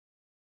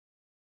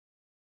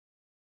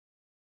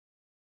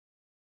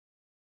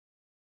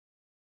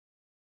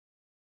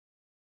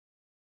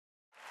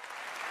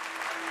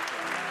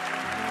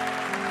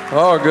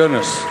Oh,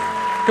 goodness.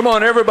 Come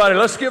on, everybody.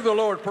 Let's give the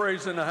Lord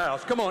praise in the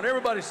house. Come on,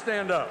 everybody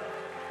stand up.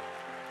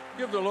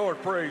 Give the Lord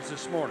praise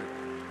this morning.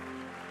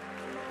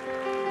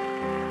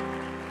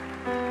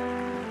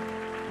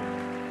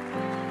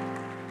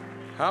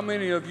 How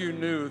many of you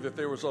knew that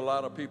there was a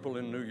lot of people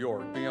in New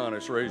York? Be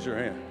honest, raise your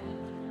hand.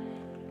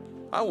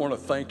 I want to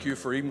thank you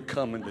for even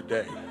coming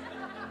today.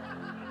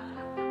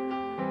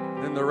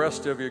 Then the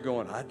rest of you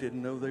going, I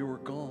didn't know they were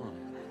gone.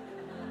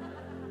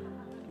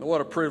 And what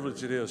a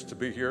privilege it is to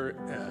be here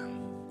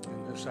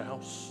in this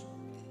house.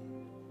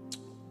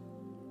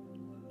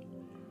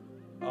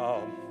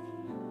 I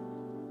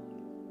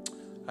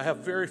have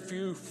very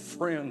few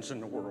friends in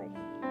the world,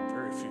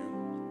 very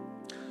few.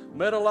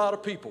 Met a lot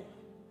of people.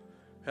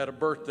 Had a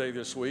birthday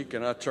this week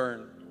and I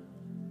turned.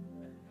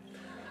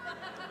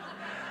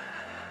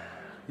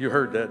 You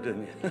heard that,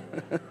 didn't you?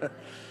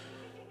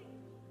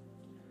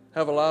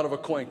 Have a lot of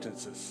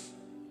acquaintances.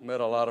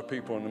 Met a lot of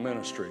people in the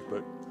ministry,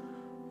 but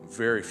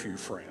very few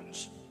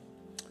friends.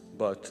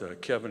 But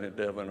Kevin and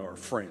Devin are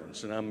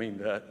friends, and I mean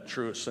that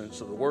truest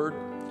sense of the word.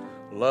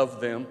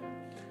 Love them.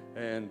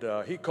 And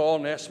he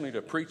called and asked me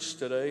to preach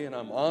today, and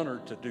I'm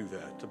honored to do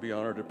that, to be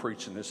honored to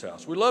preach in this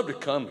house. We love to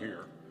come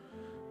here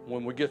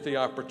when we get the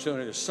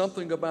opportunity. There's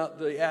something about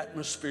the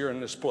atmosphere in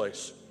this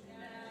place.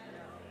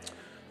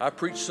 I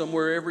preach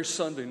somewhere every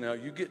Sunday now.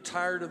 You get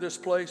tired of this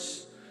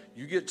place,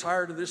 you get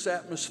tired of this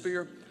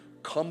atmosphere,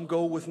 come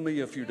go with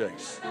me a few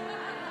days.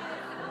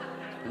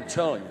 I'm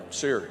telling you, I'm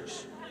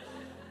serious.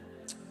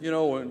 You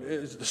know, and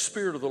it's the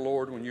Spirit of the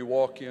Lord when you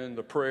walk in,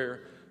 the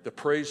prayer, the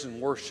praise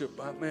and worship.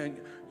 Man,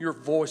 your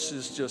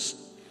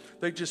voices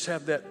they just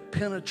have that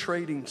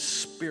penetrating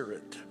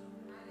spirit.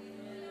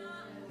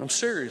 I'm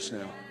serious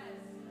now.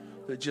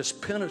 That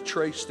just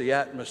penetrates the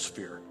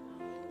atmosphere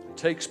and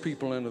takes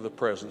people into the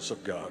presence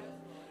of God.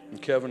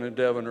 And Kevin and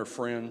Devin are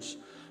friends.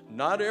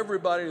 Not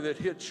everybody that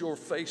hits your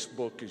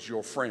Facebook is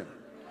your friend.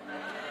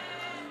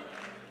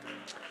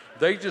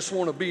 They just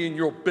want to be in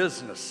your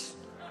business.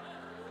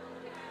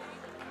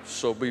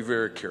 So be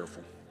very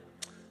careful.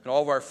 And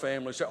all of our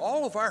families say,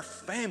 all of our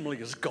family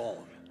is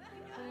gone.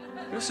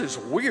 This is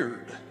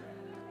weird.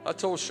 I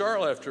told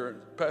Charlotte after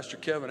Pastor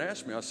Kevin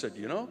asked me, I said,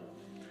 you know,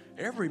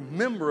 every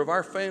member of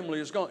our family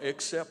is gone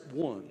except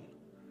one.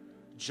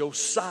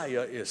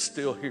 Josiah is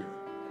still here.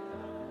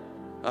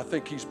 I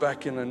think he's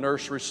back in the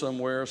nursery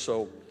somewhere,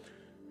 so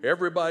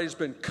everybody's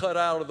been cut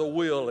out of the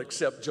will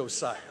except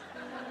Josiah.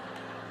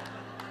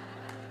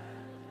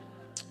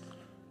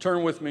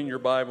 Turn with me in your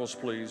Bibles,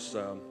 please,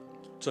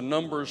 to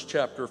Numbers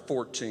chapter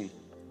 14.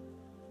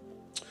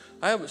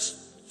 I haven't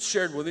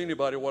shared with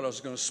anybody what I was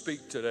going to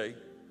speak today.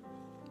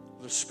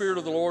 The Spirit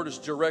of the Lord has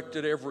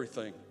directed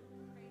everything.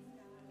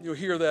 You'll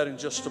hear that in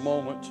just a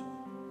moment.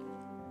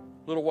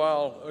 A little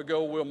while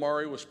ago, Will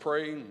Murray was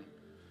praying.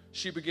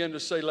 She began to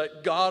say,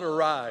 let God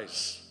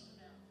arise,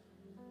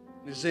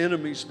 and his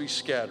enemies be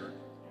scattered.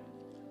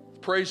 The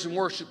praise and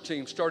worship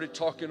team started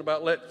talking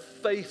about let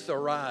faith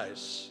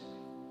arise.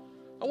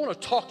 I want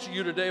to talk to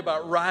you today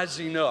about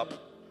rising up.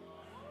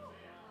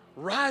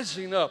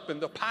 Rising up in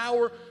the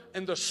power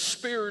and the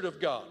Spirit of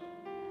God.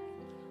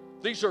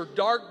 These are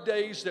dark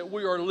days that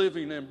we are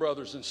living in,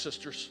 brothers and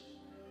sisters.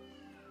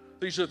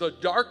 These are the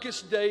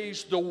darkest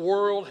days the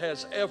world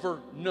has ever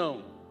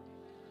known.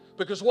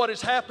 Because what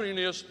is happening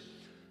is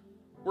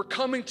we're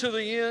coming to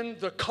the end,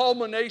 the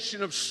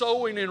culmination of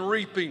sowing and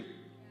reaping.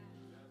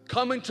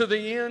 Coming to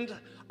the end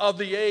of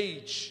the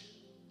age.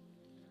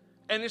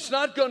 And it's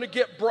not going to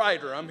get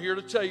brighter. I'm here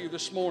to tell you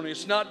this morning,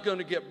 it's not going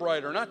to get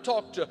brighter. And I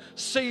talk to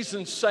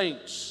seasoned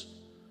saints.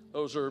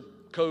 Those are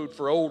code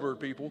for older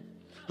people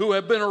who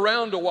have been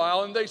around a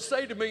while. And they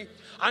say to me,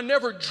 I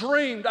never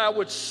dreamed I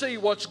would see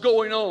what's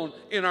going on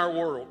in our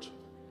world.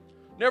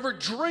 Never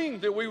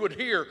dreamed that we would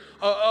hear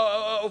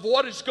of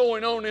what is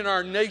going on in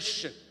our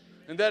nation.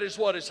 And that is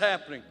what is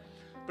happening.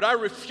 But I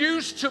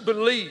refuse to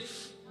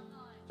believe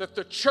that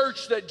the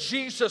church that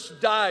Jesus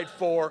died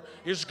for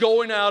is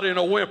going out in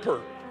a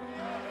whimper.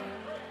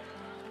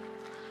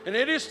 And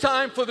it is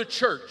time for the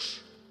church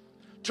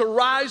to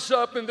rise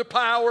up in the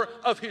power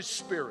of His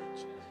Spirit.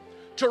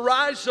 To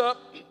rise up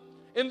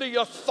in the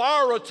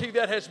authority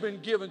that has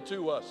been given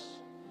to us.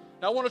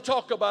 Now, I want to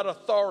talk about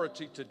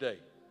authority today,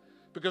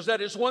 because that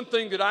is one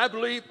thing that I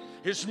believe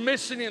is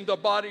missing in the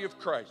body of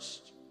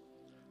Christ.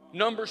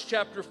 Numbers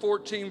chapter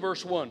 14,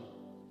 verse 1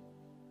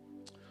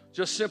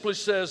 just simply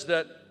says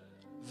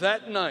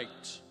that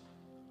night,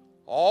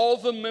 all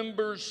the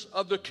members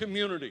of the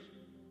community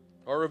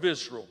or of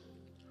Israel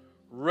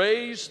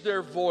raised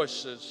their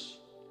voices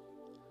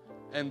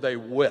and they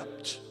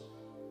wept.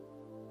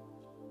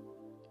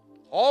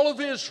 All of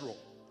Israel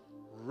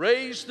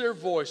raised their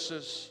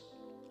voices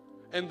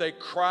and they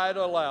cried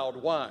aloud.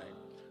 Why?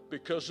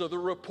 Because of the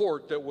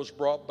report that was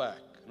brought back.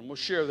 And we'll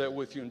share that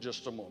with you in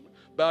just a moment.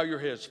 Bow your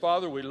heads.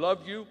 Father, we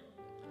love you.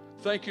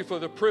 Thank you for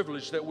the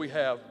privilege that we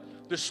have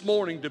this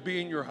morning to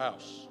be in your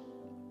house.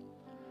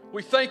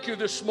 We thank you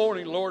this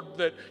morning, Lord,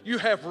 that you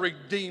have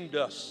redeemed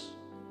us.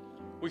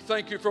 We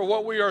thank you for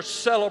what we are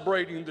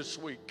celebrating this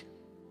week,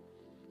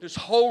 this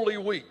holy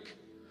week.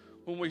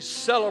 when we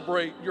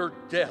celebrate your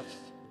death,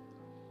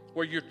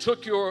 where you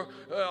took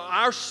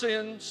our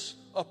sins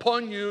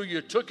upon you,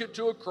 you took it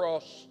to a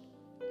cross.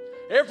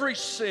 Every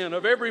sin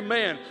of every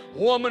man,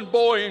 woman,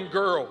 boy, and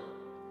girl,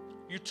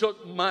 you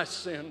took my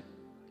sin.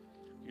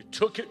 You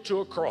took it to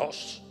a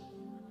cross.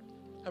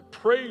 I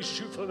praise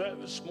you for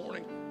that this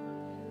morning.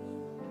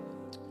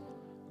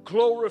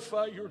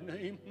 Glorify your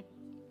name.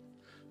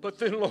 But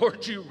then,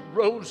 Lord, you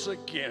rose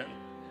again.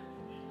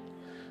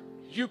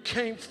 You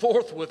came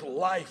forth with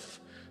life,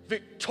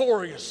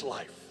 victorious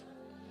life.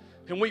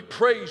 And we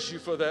praise you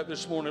for that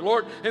this morning.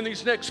 Lord, in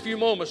these next few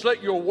moments,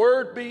 let your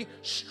word be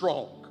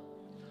strong.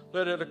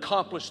 Let it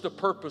accomplish the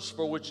purpose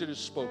for which it is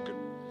spoken.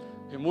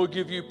 And we'll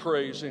give you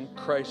praise in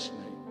Christ's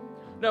name.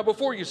 Now,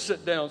 before you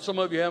sit down, some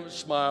of you haven't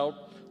smiled.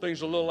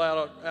 Things are a little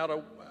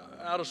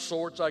out of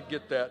sorts. I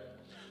get that.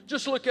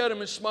 Just look at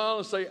them and smile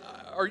and say,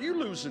 are you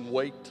losing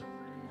weight?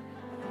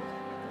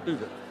 Do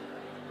that.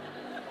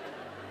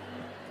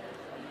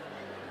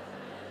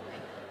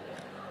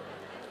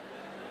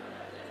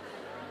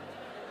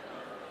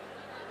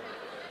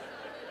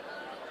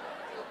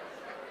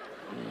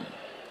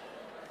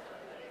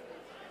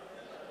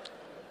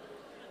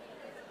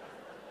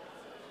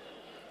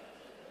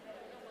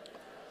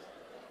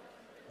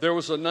 There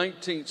was a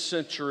 19th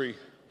century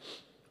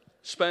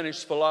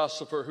Spanish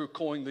philosopher who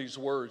coined these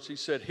words. He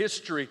said,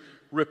 history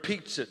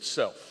repeats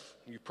itself.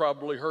 You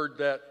probably heard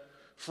that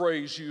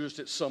phrase used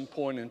at some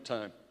point in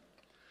time.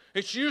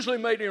 It's usually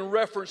made in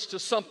reference to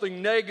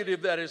something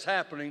negative that is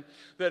happening,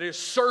 that is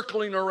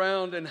circling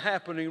around and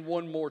happening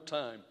one more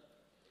time.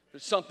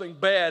 That something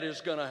bad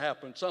is going to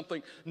happen.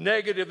 Something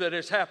negative that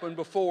has happened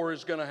before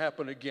is going to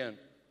happen again.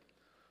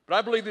 But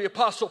I believe the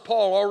Apostle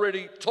Paul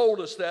already told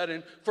us that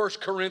in 1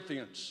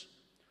 Corinthians.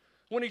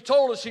 When he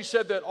told us, he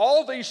said that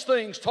all these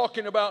things,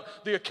 talking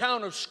about the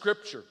account of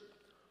Scripture,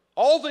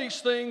 all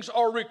these things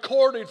are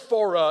recorded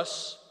for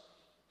us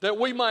that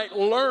we might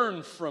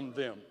learn from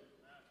them.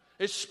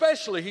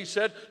 Especially, he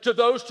said, to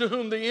those to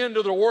whom the end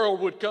of the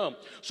world would come.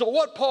 So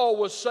what Paul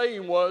was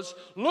saying was,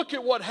 look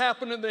at what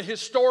happened in the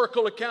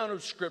historical account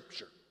of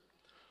Scripture.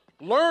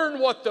 Learn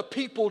what the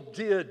people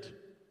did.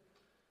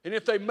 And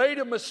if they made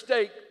a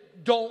mistake,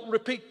 don't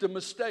repeat the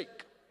mistake.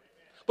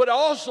 But I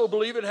also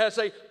believe it has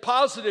a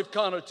positive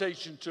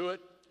connotation to it,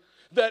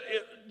 that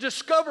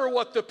discover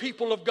what the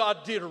people of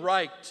God did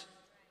right.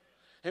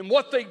 And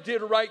what they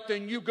did right,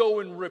 then you go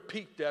and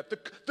repeat that.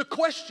 The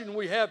question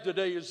we have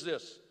today is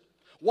this.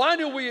 Why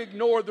do we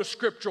ignore the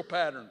scriptural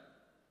pattern?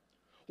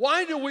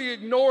 Why do we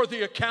ignore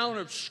the account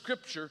of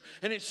Scripture,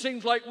 and it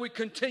seems like we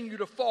continue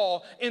to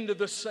fall into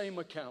the same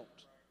account?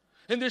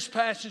 In this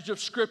passage of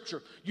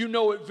Scripture, you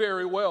know it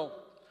very well.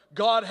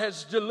 God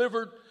has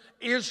delivered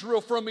Israel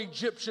from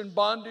Egyptian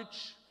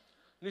bondage.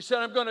 And he said,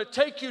 I'm going to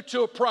take you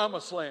to a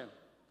promised land.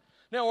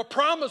 Now, a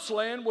promised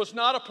land was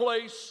not a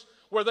place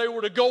where they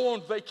were to go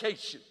on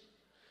vacation.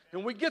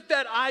 And we get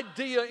that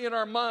idea in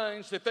our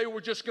minds that they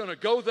were just going to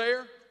go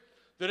there,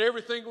 that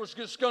everything was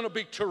just going to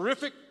be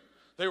terrific.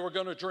 They were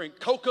going to drink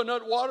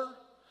coconut water,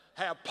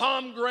 have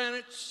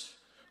pomegranates,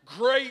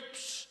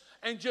 grapes,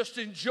 and just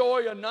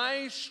enjoy a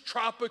nice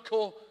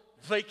tropical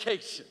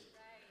vacation.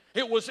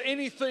 It was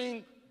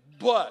anything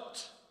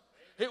but.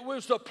 It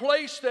was the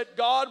place that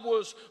God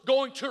was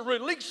going to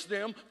release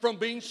them from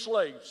being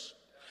slaves.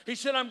 He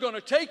said, I'm going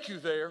to take you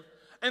there,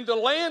 and the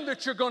land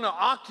that you're going to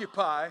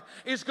occupy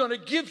is going to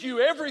give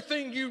you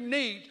everything you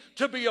need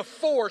to be a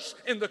force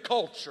in the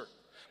culture.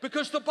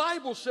 Because the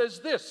Bible says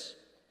this.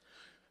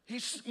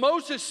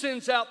 Moses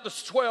sends out the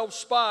 12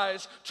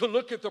 spies to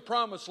look at the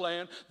promised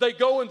land. They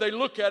go and they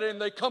look at it,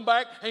 and they come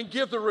back and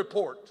give the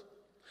report.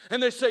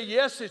 And they say,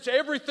 yes, it's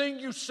everything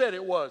you said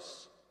it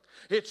was.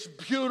 It's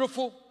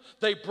beautiful.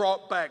 They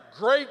brought back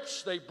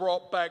grapes. They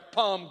brought back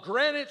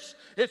pomegranates.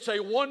 It's a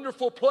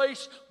wonderful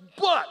place,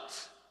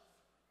 but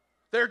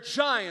there are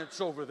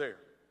giants over there.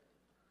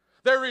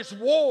 There is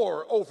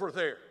war over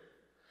there.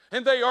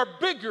 And they are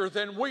bigger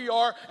than we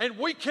are, and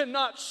we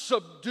cannot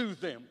subdue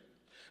them.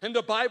 And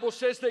the Bible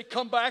says they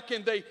come back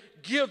and they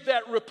give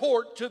that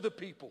report to the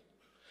people.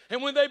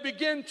 And when they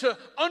begin to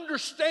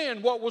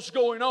understand what was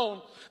going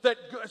on, that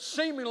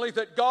seemingly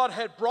that God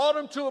had brought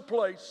them to a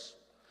place,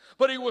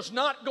 but he was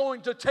not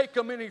going to take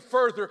them any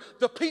further,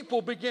 the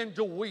people began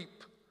to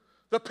weep.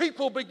 The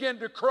people began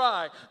to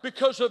cry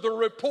because of the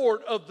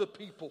report of the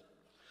people.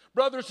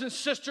 Brothers and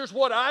sisters,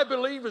 what I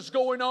believe is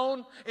going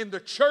on in the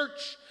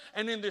church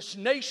and in this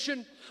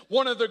nation,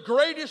 one of the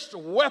greatest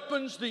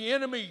weapons the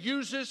enemy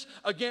uses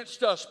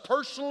against us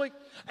personally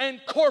and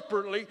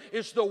corporately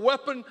is the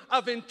weapon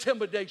of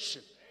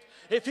intimidation.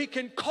 If he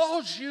can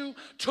cause you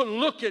to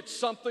look at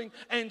something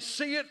and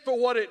see it for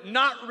what it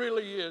not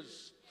really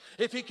is,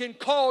 if he can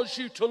cause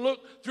you to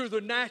look through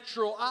the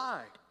natural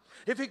eye,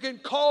 if he can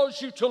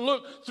cause you to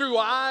look through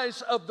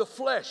eyes of the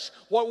flesh,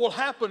 what will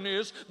happen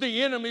is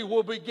the enemy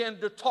will begin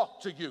to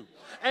talk to you.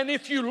 And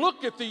if you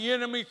look at the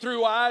enemy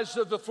through eyes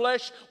of the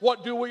flesh,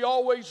 what do we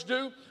always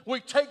do? We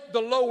take the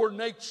lower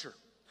nature.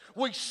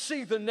 We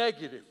see the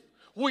negative.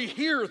 We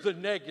hear the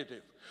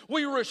negative.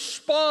 We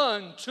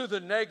respond to the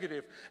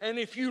negative. And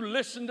if you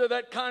listen to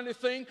that kind of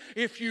thing,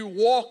 if you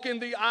walk in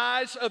the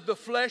eyes of the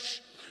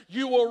flesh,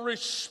 you will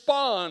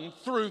respond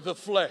through the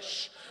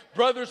flesh.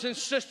 Brothers and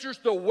sisters,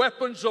 the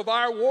weapons of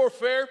our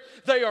warfare,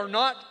 they are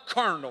not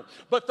carnal,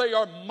 but they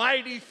are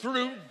mighty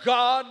through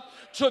God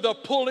to the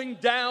pulling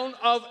down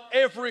of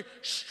every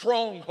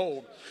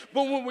stronghold.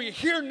 But when we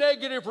hear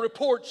negative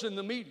reports in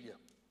the media,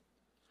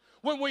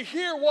 when we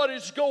hear what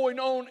is going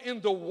on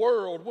in the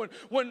world,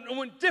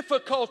 when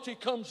difficulty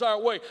comes our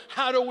way,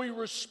 how do we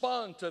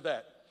respond to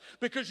that?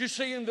 Because you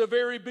see, in the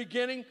very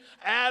beginning,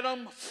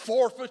 Adam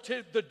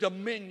forfeited the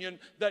dominion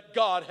that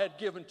God had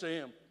given to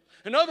him.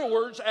 In other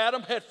words,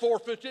 Adam had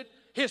forfeited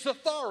his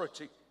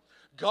authority.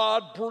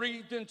 God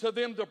breathed into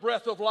them the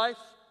breath of life,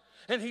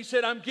 and he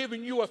said, I'm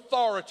giving you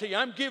authority.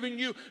 I'm giving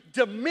you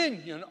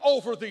dominion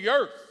over the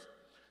earth.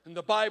 And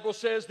the Bible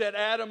says that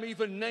Adam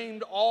even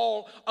named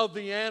all of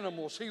the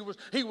animals.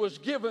 He was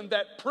given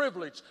that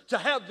privilege to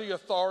have the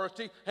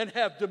authority and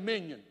have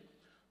dominion.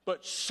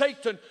 But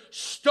Satan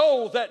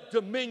stole that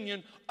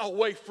dominion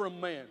away from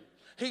man.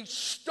 He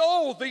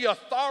stole the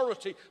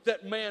authority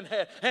that man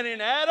had. And in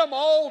Adam,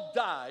 all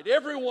died,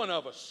 every one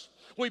of us.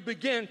 We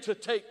began to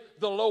take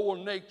the lower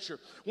nature.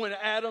 When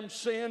Adam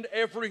sinned,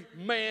 every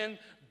man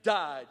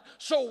died.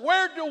 So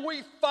where do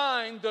we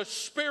find the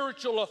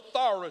spiritual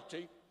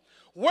authority?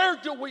 Where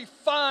do we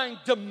find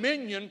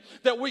dominion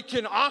that we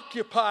can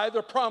occupy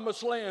the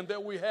promised land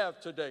that we have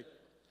today?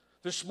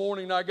 This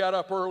morning I got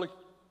up early,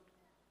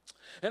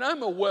 and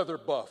I'm a weather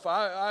buff.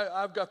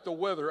 I've got the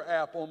weather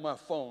app on my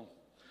phone.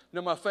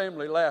 Now my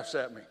family laughs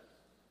at me.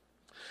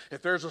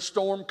 If there's a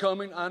storm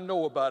coming, I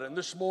know about it. And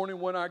this morning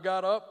when I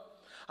got up,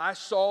 I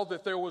saw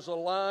that there was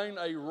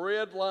a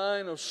red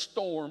line of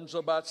storms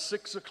about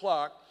 6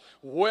 o'clock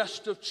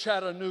west of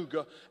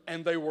Chattanooga,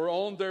 and they were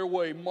on their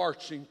way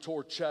marching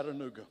toward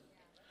Chattanooga.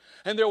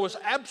 And there was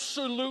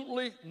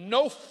absolutely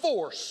no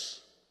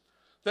force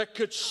that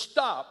could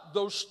stop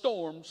those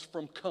storms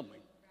from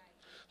coming.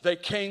 They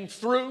came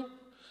through,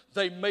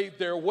 they made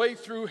their way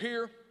through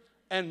here,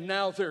 and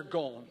now they're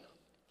gone.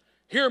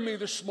 Hear me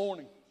this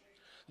morning.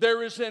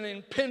 There is an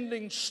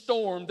impending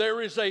storm.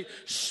 There is a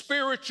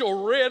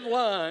spiritual red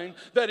line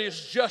that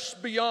is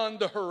just beyond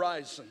the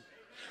horizon.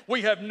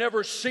 We have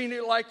never seen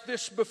it like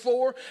this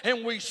before,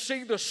 and we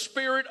see the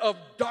spirit of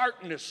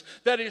darkness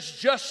that is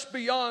just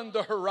beyond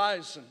the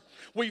horizon.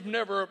 We've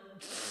never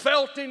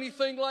felt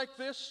anything like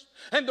this,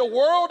 and the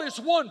world is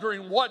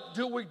wondering, what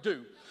do we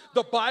do?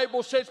 The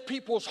Bible says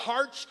people's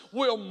hearts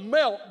will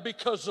melt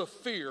because of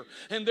fear.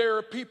 And there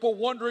are people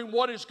wondering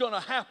what is going to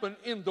happen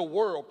in the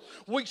world.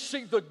 We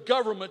see the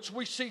governments,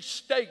 we see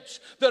states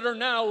that are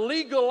now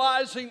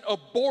legalizing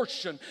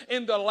abortion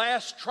in the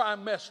last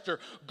trimester.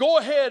 Go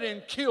ahead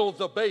and kill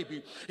the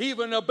baby.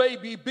 Even a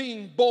baby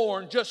being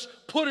born, just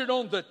put it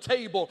on the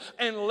table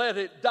and let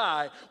it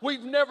die.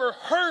 We've never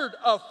heard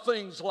of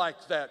things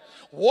like that.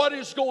 What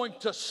is going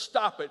to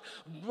stop it?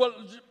 Well,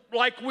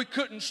 like we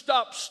couldn't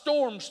stop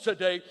storms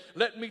today,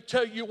 let me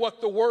tell you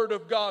what the Word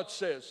of God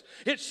says.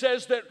 It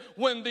says that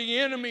when the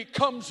enemy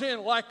comes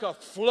in like a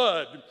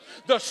flood,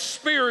 the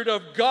Spirit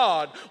of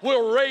God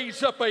will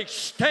raise up a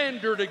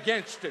standard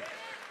against it.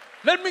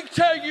 Let me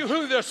tell you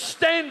who the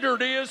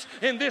standard is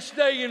in this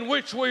day in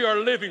which we are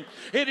living.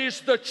 It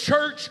is the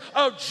church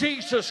of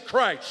Jesus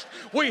Christ.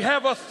 We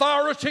have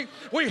authority,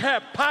 we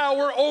have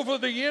power over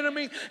the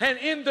enemy, and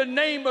in the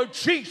name of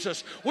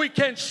Jesus, we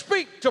can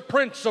speak to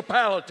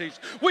principalities.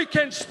 We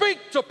can speak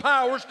to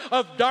powers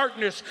of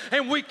darkness,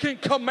 and we can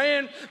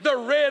command the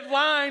red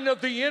line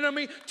of the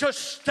enemy to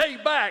stay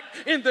back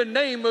in the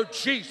name of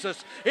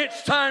Jesus.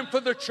 It's time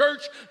for the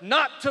church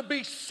not to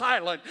be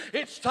silent.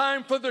 It's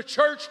time for the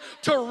church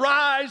to rise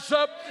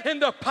up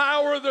in the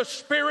power of the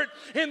Spirit,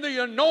 in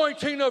the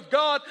anointing of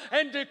God,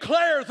 and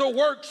declare the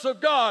works of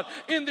God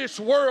in this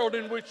world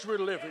in which we're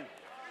living.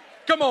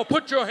 Come on,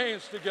 put your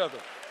hands together.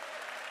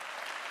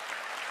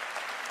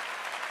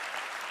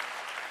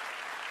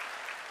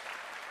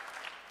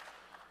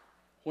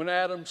 When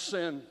Adam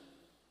sinned,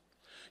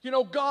 you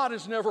know, God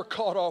is never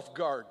caught off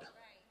guard.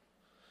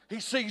 He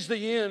sees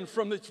the end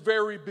from its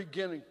very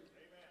beginning.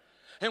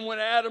 And when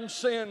Adam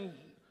sinned,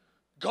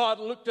 God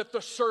looked at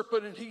the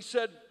serpent and he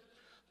said,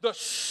 the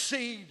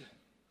seed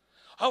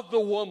of the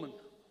woman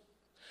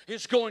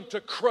is going to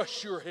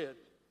crush your head.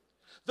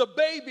 The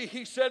baby,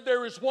 he said,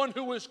 there is one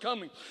who is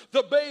coming.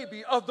 The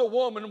baby of the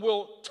woman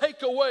will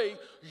take away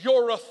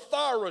your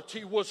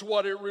authority, was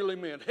what it really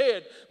meant.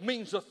 Head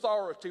means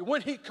authority.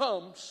 When he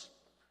comes,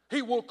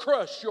 he will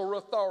crush your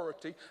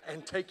authority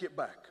and take it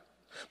back.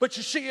 But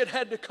you see, it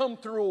had to come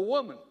through a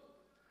woman.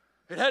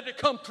 It had to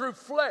come through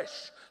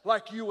flesh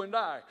like you and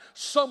I.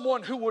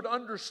 Someone who would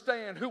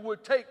understand, who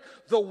would take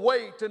the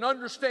weight and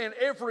understand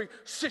every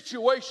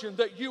situation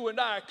that you and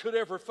I could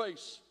ever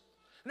face.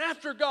 And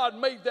after God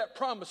made that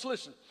promise,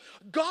 listen,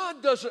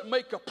 God doesn't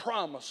make a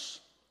promise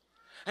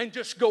and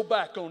just go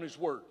back on His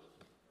word.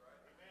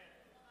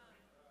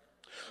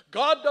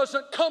 God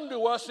doesn't come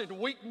to us in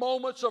weak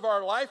moments of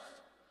our life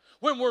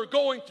when we're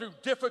going through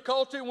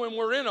difficulty, when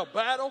we're in a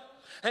battle,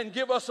 and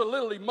give us a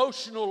little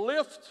emotional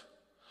lift,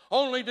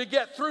 only to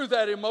get through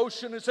that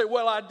emotion and say,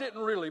 well, I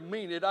didn't really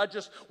mean it. I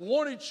just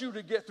wanted you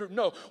to get through.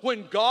 No,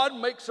 when God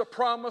makes a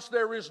promise,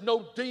 there is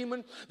no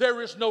demon,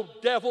 there is no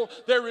devil,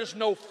 there is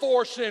no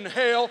force in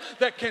hell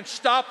that can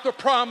stop the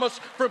promise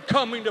from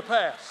coming to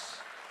pass.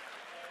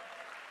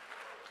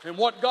 And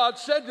what God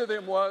said to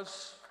them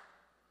was,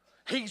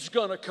 He's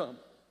going to come.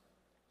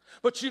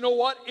 But you know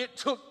what? It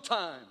took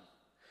time.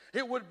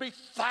 It would be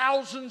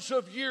thousands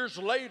of years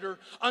later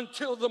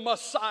until the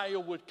Messiah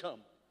would come.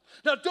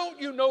 Now, don't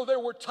you know there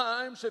were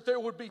times that there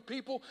would be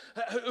people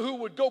who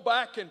would go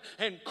back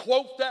and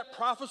quote that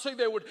prophecy?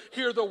 They would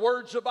hear the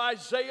words of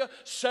Isaiah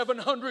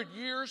 700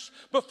 years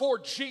before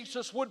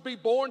Jesus would be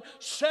born.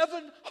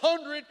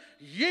 700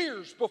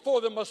 years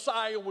before the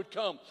Messiah would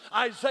come,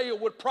 Isaiah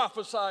would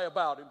prophesy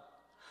about him.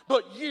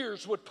 But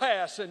years would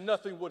pass and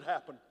nothing would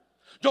happen.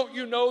 Don't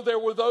you know there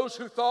were those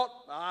who thought,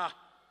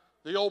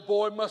 the old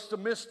boy must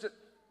have missed it.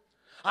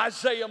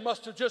 Isaiah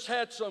must have just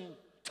had some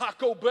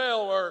Taco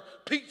Bell or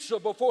pizza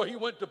before he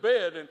went to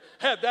bed and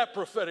had that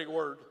prophetic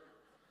word.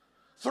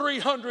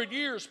 300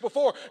 years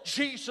before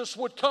Jesus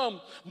would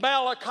come,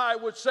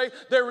 Malachi would say,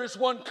 there is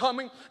one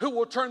coming who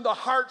will turn the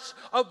hearts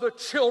of the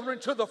children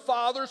to the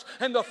fathers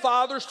and the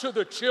fathers to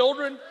the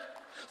children.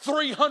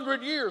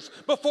 300 years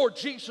before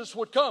Jesus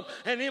would come.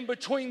 And in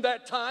between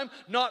that time,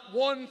 not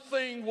one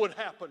thing would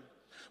happen.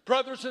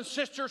 Brothers and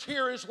sisters,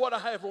 here is what I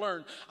have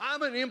learned.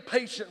 I'm an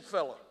impatient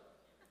fellow.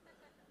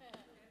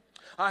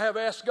 I have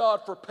asked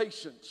God for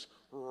patience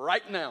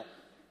right now.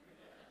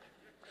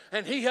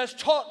 And He has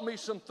taught me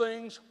some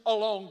things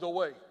along the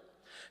way.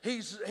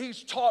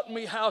 He's taught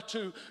me how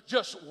to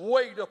just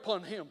wait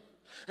upon Him.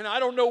 And I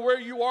don't know where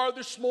you are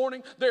this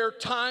morning. There are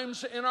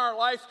times in our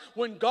life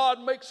when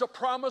God makes a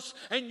promise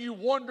and you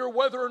wonder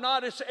whether or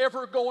not it's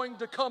ever going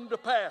to come to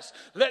pass.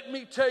 Let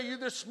me tell you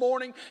this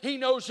morning, He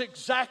knows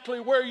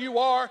exactly where you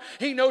are.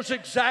 He knows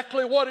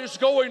exactly what is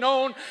going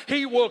on.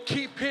 He will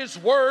keep His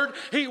word.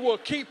 He will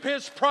keep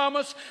His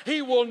promise.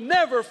 He will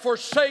never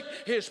forsake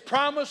His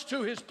promise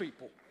to His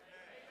people.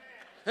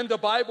 And the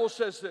Bible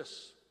says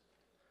this.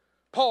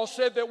 Paul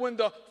said that when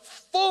the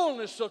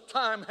fullness of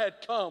time had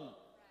come,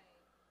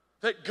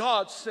 that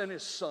God sent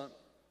His Son.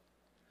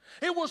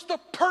 It was the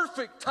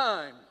perfect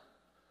time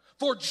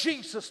for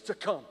Jesus to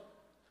come.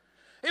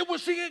 It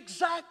was the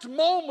exact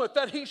moment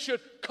that He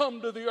should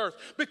come to the earth.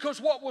 Because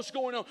what was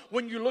going on?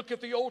 When you look at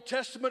the Old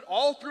Testament,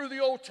 all through the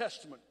Old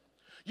Testament,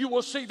 you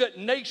will see that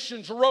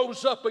nations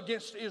rose up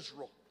against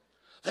Israel.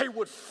 They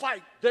would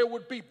fight. There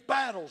would be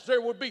battles.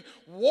 There would be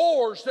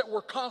wars that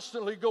were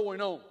constantly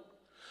going on.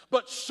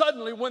 But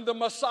suddenly when the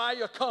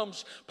Messiah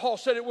comes, Paul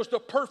said it was the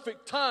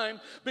perfect time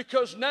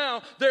because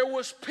now there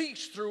was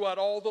peace throughout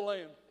all the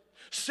land.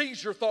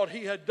 Caesar thought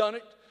he had done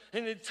it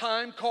in a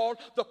time called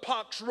the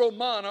Pax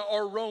Romana,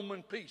 or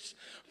Roman peace.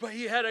 But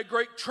he had a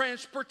great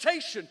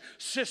transportation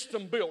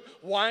system built.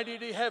 Why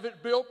did he have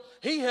it built?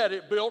 He had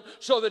it built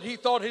so that he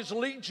thought his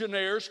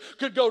legionnaires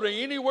could go to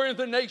anywhere in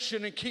the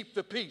nation and keep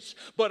the peace.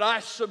 But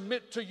I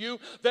submit to you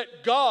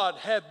that God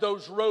had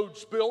those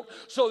roads built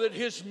so that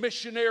His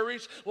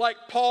missionaries like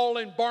Paul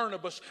and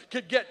Barnabas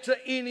could get to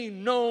any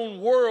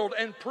known world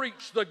and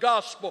preach the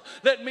gospel.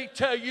 Let me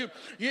tell you,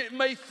 you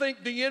may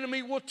think the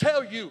enemy will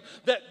tell you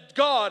that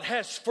God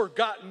has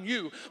forgotten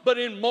you. But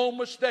in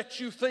moments that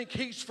you think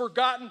He's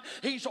forgotten,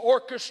 He's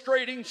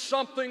orchestrating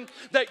something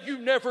that you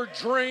never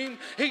dreamed.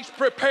 He's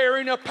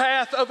preparing a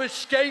path of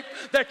escape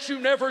that you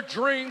never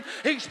dreamed.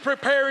 He's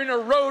preparing a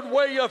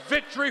roadway of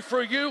victory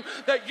for you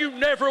that you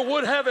never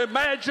would have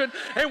imagined.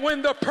 And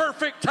when the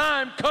perfect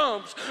time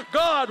comes,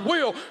 God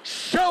will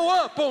show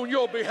up on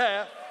your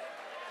behalf.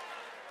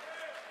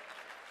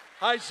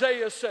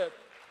 Isaiah said,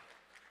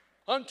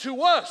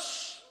 unto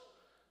us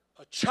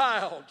a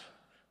child,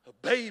 a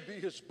baby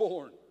is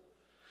born,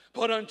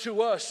 but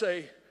unto us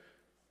a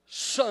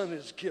son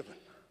is given.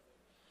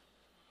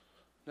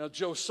 Now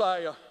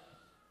Josiah,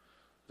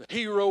 the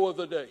hero of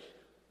the day,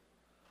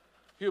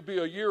 he'll be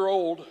a year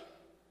old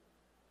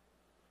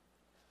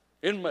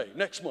in May,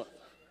 next month.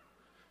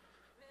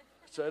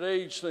 It's that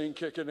age thing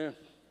kicking in.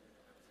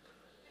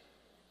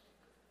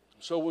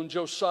 So when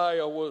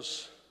Josiah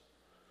was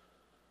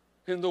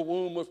in the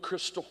womb of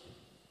Crystal,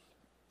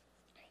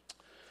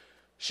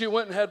 she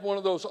went and had one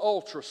of those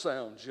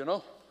ultrasounds, you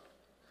know.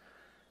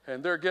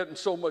 And they're getting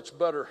so much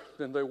better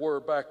than they were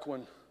back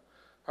when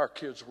our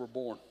kids were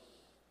born.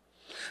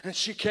 And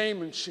she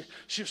came and she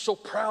was so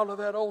proud of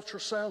that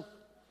ultrasound.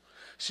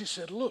 She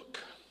said, look,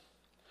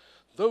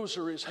 those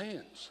are his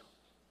hands.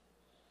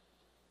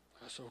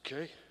 I said,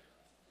 okay.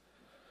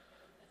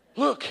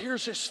 Look,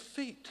 here's his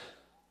feet.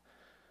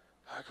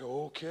 I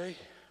go, okay.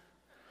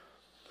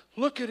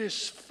 Look at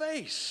his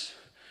face.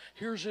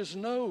 Here's his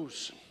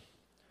nose.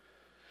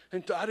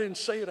 And I didn't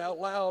say it out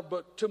loud,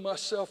 but to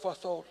myself I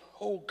thought,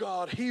 oh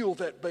God, heal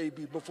that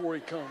baby before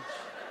he comes.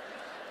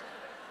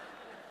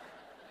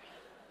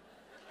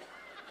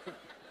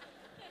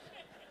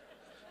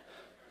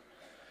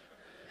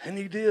 And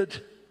He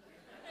did.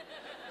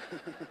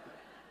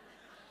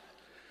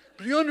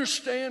 But you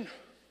understand,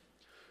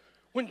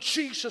 when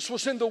Jesus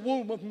was in the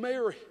womb of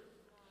Mary,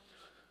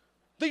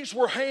 these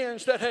were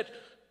hands that had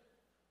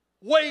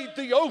weighed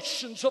the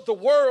oceans of the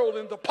world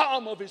in the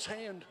palm of his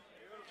hand.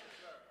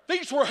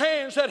 These were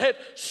hands that had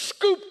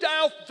scooped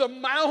out the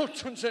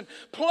mountains and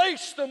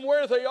placed them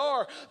where they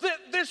are.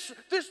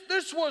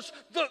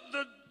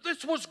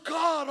 This was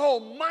God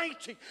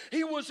Almighty.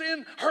 He was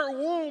in her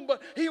womb,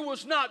 but he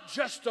was not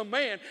just a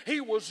man. He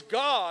was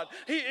God.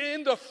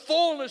 In the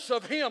fullness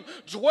of him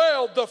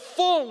dwelled the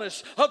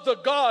fullness of the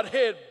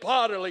Godhead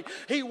bodily.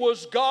 He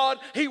was God.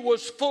 He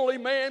was fully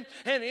man,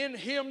 and in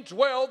him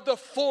dwelled the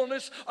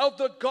fullness of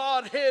the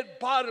Godhead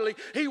bodily.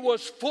 He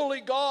was fully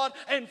God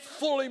and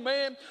fully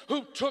man,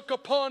 who took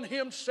upon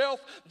himself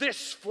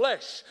this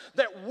flesh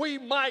that we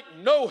might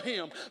know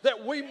him,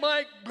 that we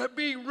might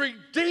be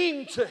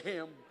redeemed to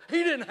him.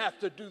 He didn't have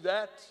to do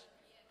that.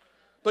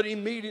 But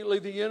immediately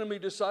the enemy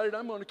decided,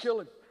 I'm going to kill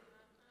him.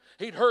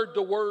 He'd heard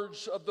the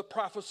words of the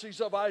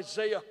prophecies of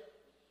Isaiah,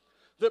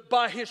 that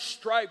by his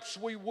stripes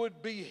we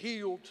would be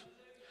healed,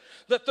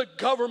 that the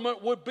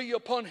government would be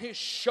upon his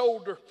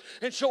shoulder.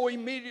 And so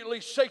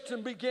immediately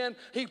Satan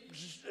he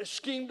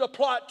schemed a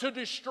plot to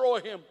destroy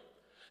him.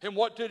 And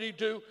what did he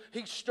do?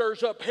 He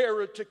stirs up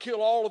Herod to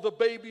kill all of the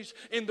babies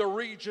in the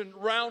region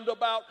round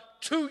about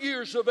 2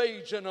 years of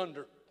age and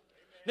under.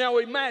 Now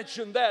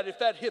imagine that, if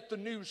that hit the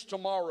news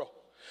tomorrow.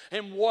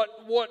 And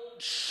what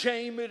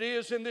shame it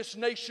is in this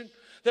nation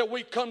that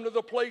we come to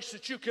the place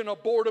that you can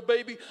abort a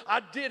baby. I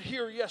did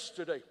hear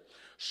yesterday,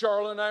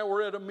 Charlotte and I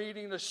were at a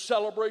meeting, a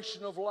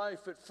celebration of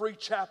life at Free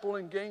Chapel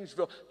in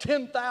Gainesville.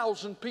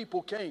 10,000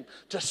 people came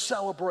to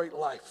celebrate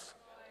life.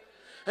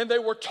 And they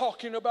were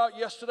talking about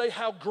yesterday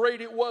how great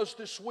it was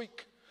this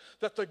week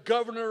that the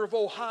governor of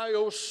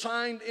Ohio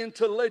signed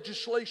into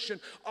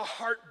legislation a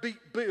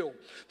heartbeat bill.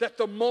 That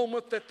the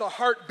moment that the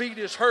heartbeat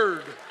is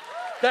heard,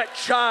 that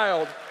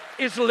child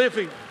is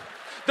living.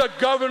 The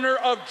governor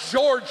of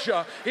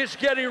Georgia is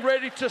getting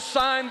ready to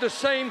sign the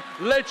same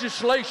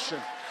legislation.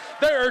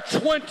 There are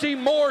 20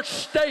 more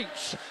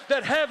states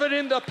that have it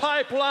in the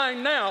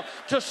pipeline now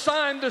to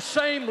sign the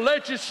same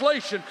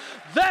legislation.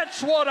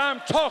 That's what I'm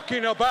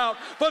talking about,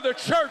 for the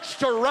church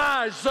to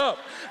rise up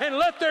and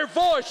let their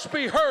voice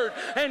be heard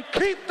and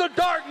keep the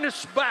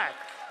darkness back.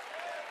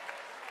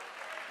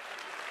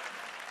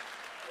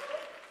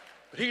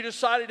 But he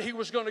decided he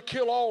was going to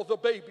kill all the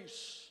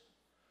babies.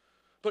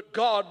 But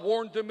God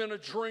warned them in a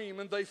dream,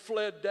 and they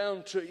fled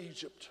down to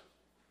Egypt.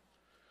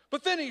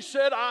 But then he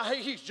said,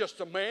 he's just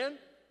a man.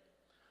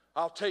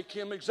 I'll take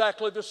him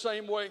exactly the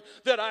same way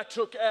that I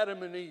took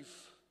Adam and Eve.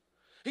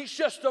 He's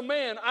just a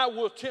man. I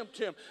will tempt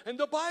him. And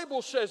the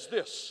Bible says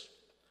this,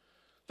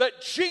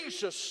 that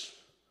Jesus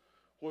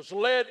was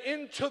led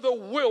into the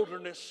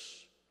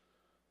wilderness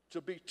to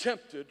be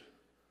tempted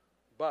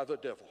by the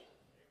devil.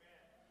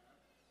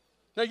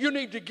 Now you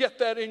need to get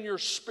that in your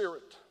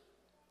spirit,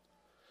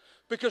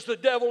 because the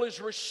devil is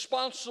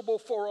responsible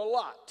for a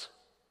lot,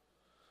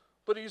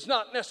 but he's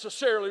not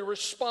necessarily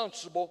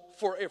responsible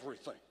for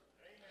everything.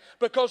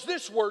 Because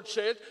this word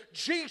says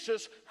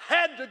Jesus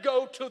had to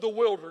go to the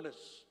wilderness.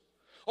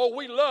 Oh,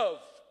 we love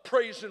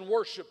praise and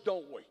worship,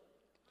 don't we?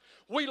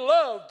 We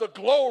love the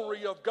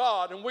glory of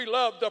God, and we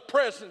love the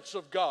presence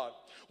of God.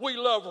 We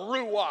love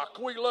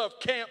Ruach. We love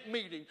camp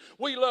meeting.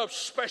 We love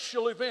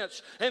special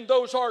events, and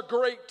those are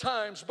great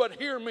times. But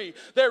hear me,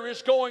 there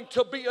is going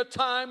to be a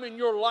time in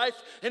your life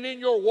and in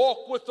your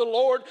walk with the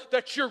Lord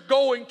that you're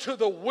going to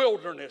the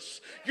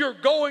wilderness. You're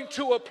going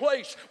to a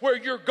place where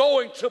you're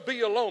going to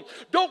be alone.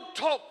 Don't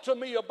talk to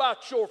me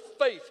about your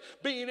faith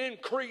being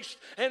increased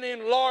and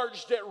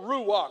enlarged at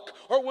Ruach,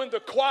 or when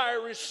the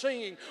choir is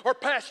singing, or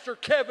Pastor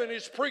Kevin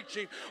is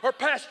preaching, or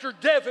Pastor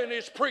Devin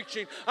is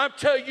preaching. I'm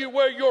telling you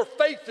where your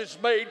faith is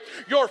made.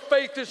 Your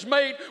faith is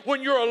made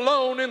when you're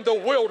alone in the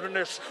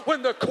wilderness,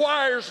 when the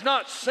choir's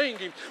not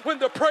singing, when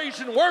the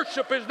praise and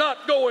worship is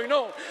not going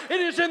on.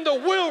 It is in the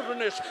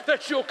wilderness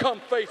that you'll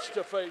come face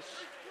to face.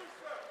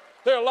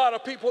 There are a lot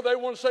of people, they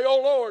want to say, oh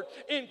Lord,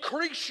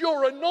 increase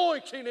your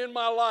anointing in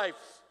my life.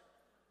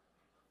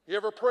 You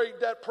ever prayed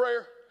that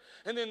prayer?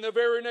 And then the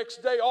very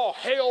next day, all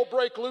hell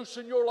break loose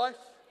in your life?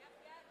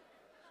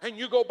 And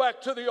you go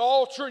back to the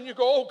altar and you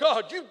go, oh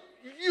God,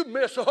 you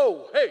miss,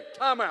 hey,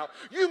 time out.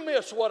 You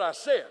miss what I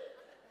said.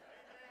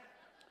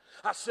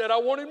 I said I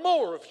wanted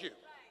more of you.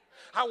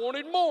 I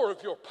wanted more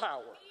of your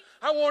power.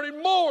 I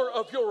wanted more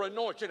of your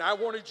anointing. I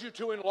wanted you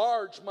to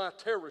enlarge my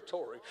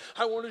territory.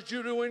 I wanted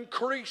you to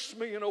increase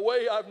me in a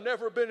way I've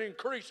never been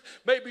increased.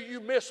 Maybe you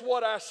miss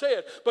what I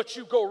said, but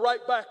you go right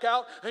back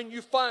out and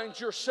you find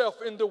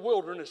yourself in the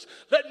wilderness.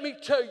 Let me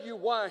tell you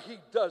why he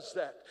does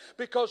that.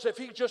 Because if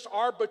he just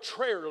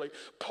arbitrarily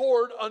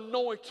poured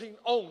anointing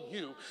on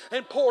you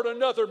and poured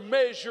another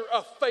measure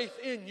of faith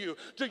in you,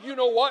 do you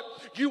know what?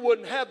 You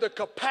wouldn't have the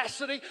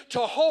capacity to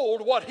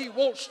hold what he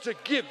wants to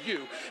give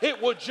you.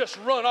 It would just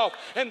run off.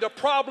 And the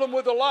problem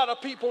with a lot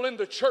of people in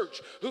the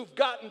church who've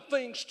gotten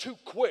things too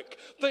quick.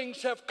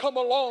 Things have come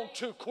along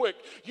too quick.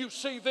 You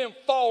see them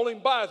falling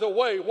by the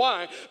way.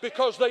 Why?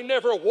 Because they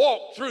never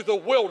walked through the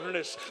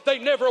wilderness. They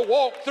never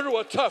walked through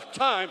a tough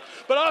time.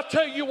 But I'll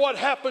tell you what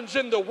happens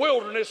in the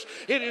wilderness.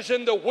 It is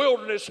in the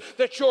wilderness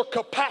that your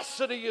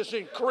capacity is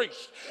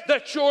increased,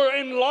 that you're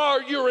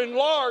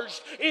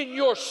enlarged in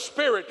your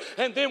spirit.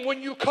 And then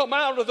when you come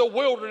out of the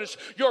wilderness,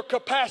 your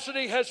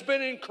capacity has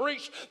been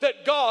increased,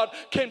 that God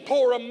can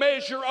pour a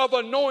measure of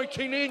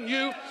anointing in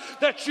you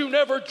that you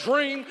never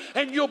dreamed,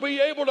 and you'll be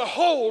able to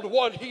hold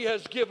what He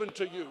has given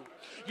to you.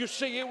 You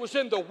see, it was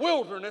in the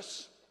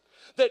wilderness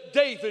that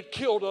David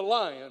killed a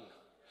lion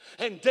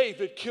and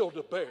David killed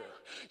a bear.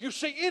 You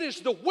see, it is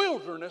the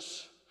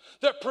wilderness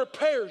that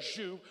prepares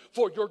you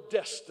for your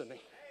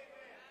destiny.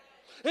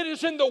 It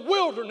is in the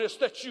wilderness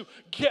that you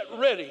get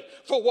ready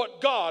for what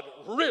God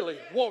really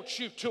wants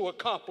you to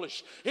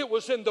accomplish. It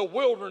was in the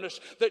wilderness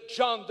that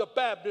John the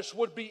Baptist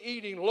would be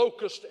eating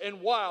locust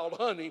and wild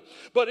honey.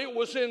 But it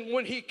was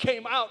when he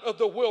came out of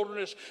the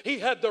wilderness, he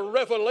had the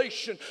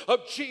revelation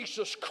of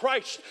Jesus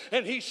Christ.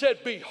 And he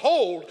said,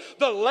 "Behold,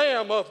 the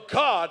Lamb of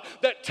God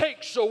that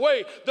takes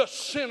away the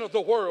sin of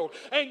the world."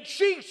 And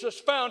Jesus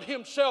found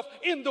himself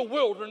in the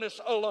wilderness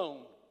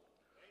alone.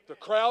 The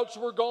crowds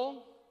were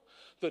gone.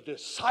 The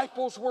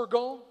disciples were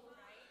gone.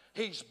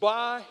 He's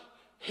by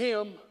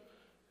himself.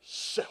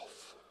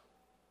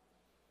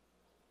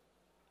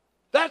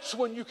 That's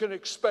when you can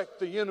expect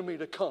the enemy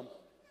to come.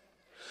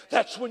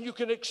 That's when you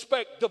can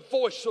expect the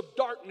voice of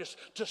darkness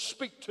to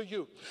speak to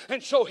you.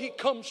 And so he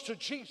comes to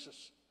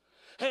Jesus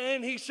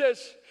and he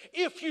says,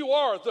 "If you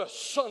are the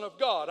Son of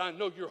God, I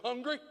know you're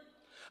hungry.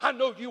 I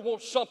know you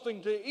want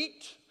something to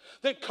eat.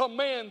 Then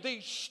command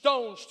these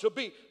stones to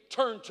be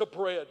turned to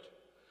bread."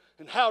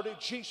 And how did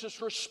Jesus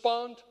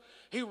respond?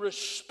 He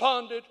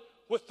responded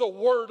with the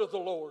word of the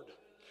Lord.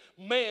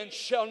 "Man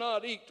shall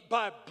not eat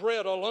by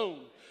bread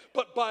alone,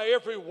 but by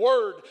every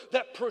word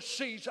that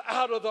proceeds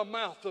out of the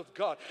mouth of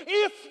God."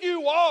 If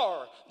you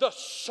are the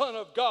Son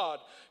of God,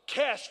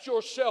 cast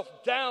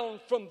yourself down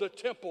from the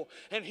temple,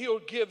 and he'll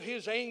give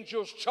his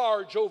angels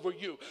charge over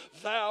you.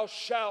 Thou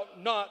shalt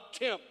not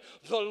tempt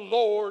the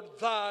Lord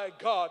thy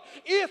God.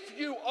 If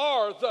you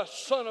are the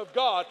Son of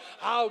God,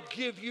 I'll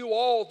give you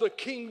all the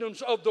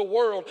kingdoms of the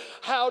world.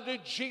 How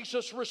did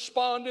Jesus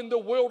respond in the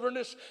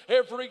wilderness?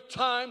 Every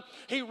time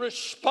he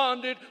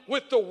responded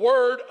with the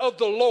word of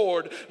the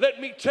Lord. Let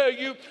me tell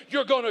you,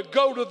 you're going to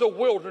go to the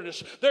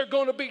wilderness. There are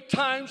going to be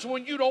times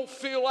when you don't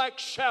feel like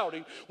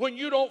shouting, when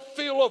you don't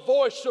feel a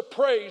voice of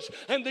praise,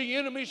 and the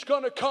enemy's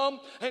going to come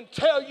and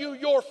tell you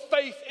your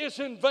faith is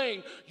in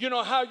vain. You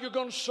know how you're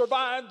going to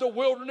survive the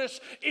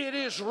wilderness? It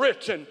is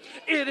written.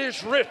 It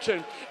is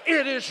written.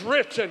 It is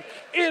written.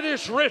 It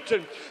is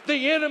written.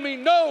 The enemy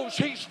knows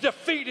he's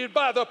defeated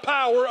by the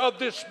power of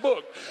this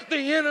book.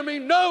 The enemy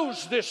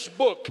knows this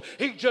book.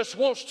 He just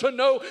wants to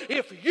know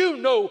if you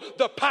know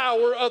the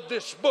power of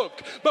this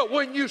book. But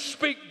when you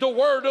speak the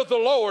word of the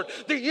Lord,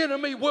 the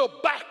enemy will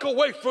back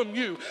away from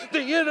you.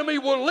 The enemy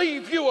will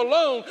leave you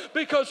alone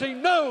because he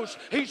knows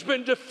he's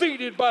been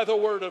defeated by the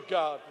word of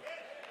God.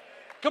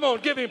 Come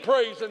on, give him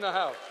praise in the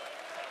house.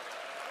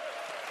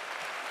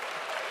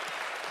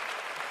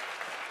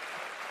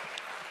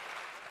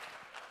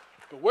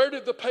 But where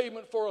did the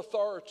payment for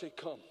authority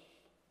come?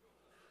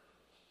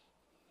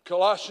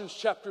 Colossians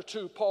chapter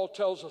 2, Paul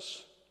tells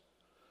us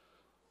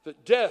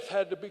that death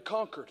had to be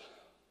conquered.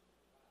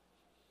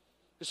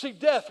 You see,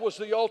 death was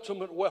the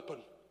ultimate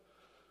weapon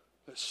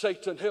that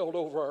Satan held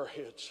over our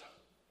heads.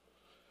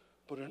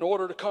 But in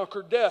order to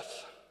conquer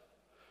death,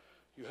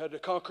 you had to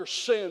conquer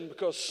sin,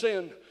 because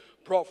sin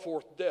brought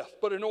forth death.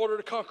 But in order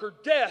to conquer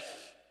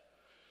death,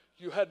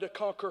 you had to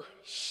conquer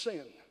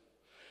sin.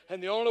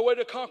 And the only way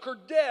to conquer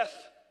death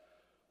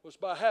was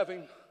by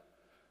having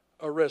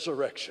a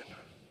resurrection.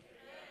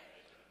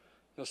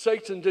 Now,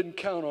 Satan didn't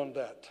count on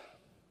that.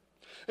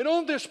 And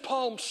on this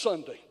Palm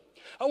Sunday,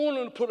 I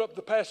wanted to put up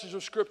the passage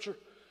of Scripture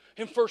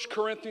in 1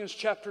 Corinthians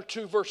chapter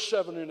 2, verse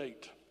 7 and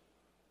 8.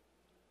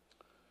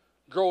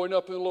 Growing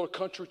up in a little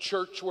country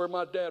church where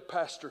my dad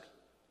pastored,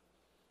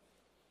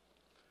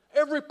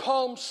 every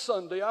Palm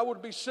Sunday I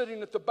would be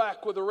sitting at the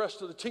back with the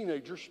rest of the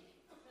teenagers.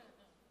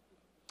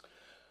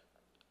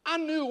 I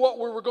knew what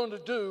we were going to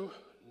do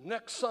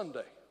next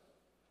Sunday.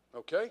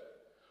 Okay?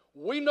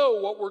 We know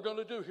what we're going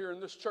to do here in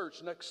this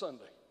church next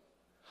Sunday.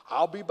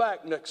 I'll be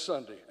back next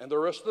Sunday, and the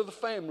rest of the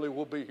family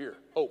will be here,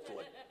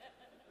 hopefully.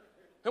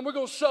 And we're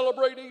going to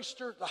celebrate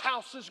Easter. The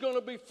house is going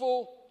to be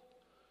full.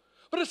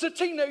 But as a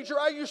teenager,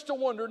 I used to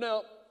wonder,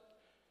 now,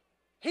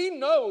 he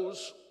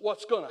knows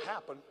what's going to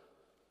happen.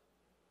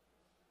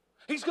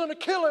 He's going to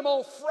kill him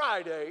on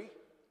Friday,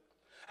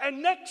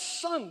 and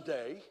next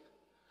Sunday,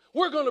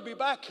 we're going to be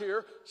back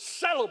here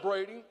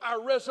celebrating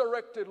our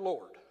resurrected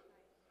Lord.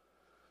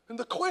 And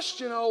the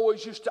question I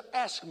always used to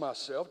ask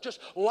myself, just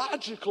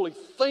logically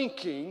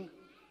thinking,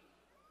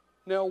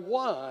 now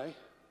why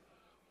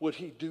would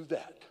he do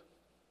that?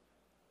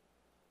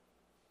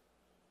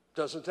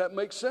 Doesn't that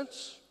make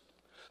sense?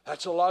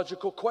 That's a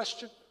logical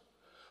question.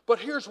 But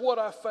here's what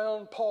I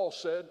found Paul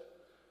said.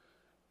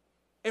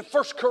 In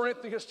 1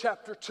 Corinthians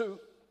chapter 2,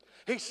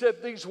 he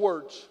said these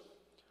words,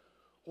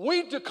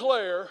 "We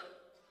declare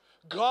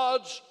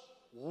God's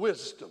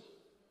wisdom,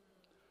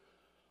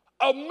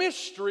 a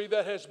mystery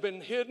that has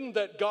been hidden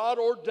that God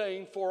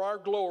ordained for our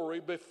glory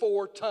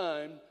before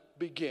time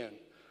began."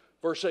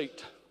 Verse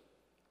 8,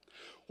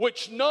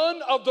 "Which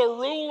none of the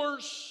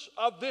rulers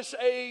of this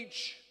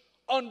age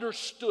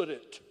understood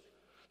it."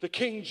 The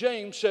King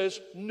James says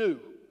knew.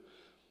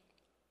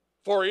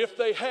 "For if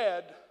they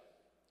had,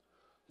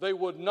 they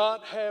would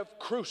not have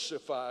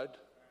crucified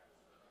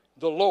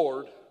the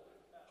Lord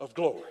of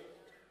glory."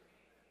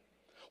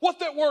 What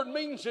that word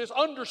means is,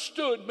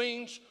 understood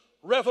means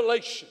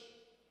revelation.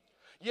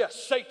 Yes,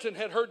 Satan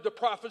had heard the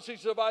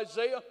prophecies of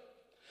Isaiah.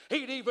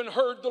 He'd even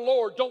heard the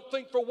Lord. Don't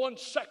think for one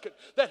second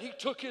that he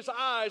took his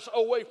eyes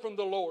away from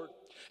the Lord.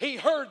 He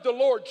heard the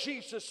Lord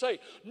Jesus say,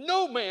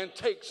 "No man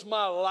takes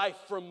my life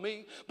from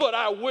me, but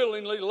I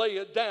willingly lay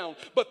it down.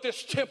 But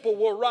this temple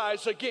will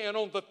rise again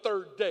on the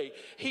third day."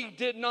 He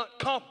did not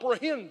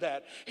comprehend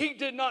that. He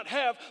did not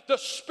have the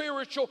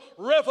spiritual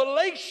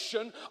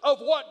revelation of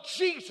what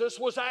Jesus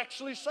was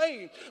actually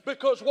saying.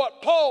 Because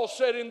what Paul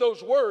said in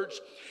those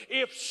words,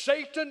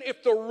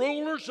 if the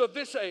rulers of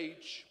this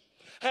age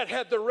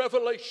had the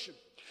revelation,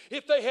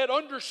 if they had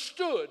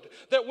understood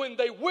that when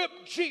they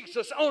whipped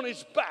Jesus on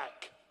his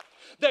back,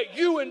 that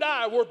you and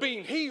I were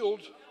being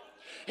healed,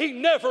 he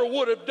never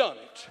would have done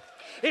it.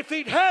 If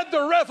he'd had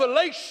the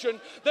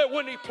revelation that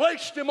when he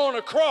placed him on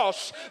a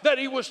cross, that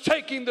he was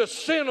taking the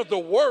sin of the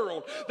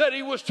world, that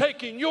he was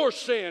taking your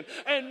sin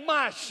and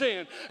my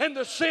sin and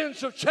the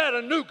sins of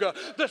Chattanooga,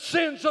 the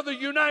sins of the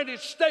United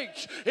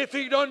States, if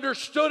he'd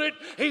understood it,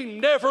 he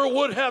never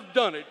would have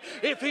done it.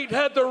 If he'd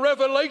had the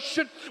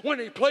revelation when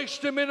he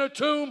placed him in a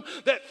tomb,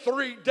 that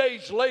 3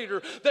 days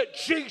later, that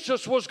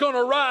Jesus was going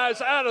to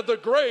rise out of the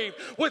grave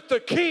with the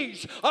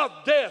keys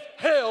of death,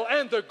 hell,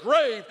 and the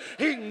grave,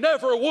 he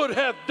never would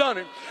have done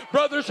it.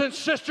 Brothers and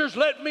sisters,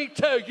 let me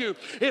tell you,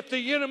 if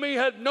the enemy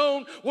had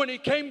known when he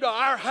came to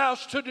our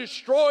house to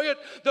destroy it,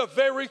 the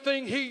very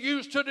thing he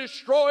used to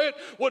destroy it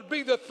would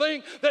be the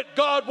thing that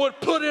God would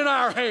put in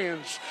our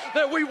hands,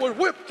 that we would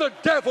whip the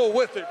devil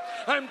with it.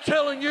 I'm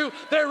telling you,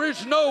 there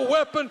is no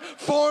weapon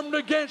formed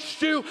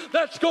against you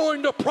that's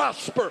going to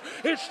prosper.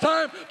 It's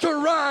time to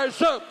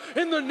rise up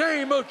in the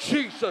name of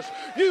Jesus.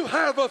 You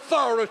have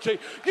authority.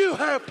 You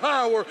have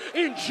power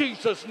in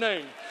Jesus'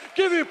 name.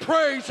 Give him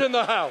praise in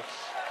the house.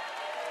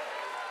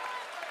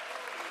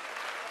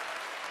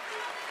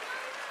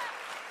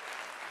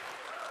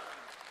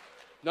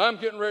 Now I'm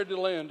getting ready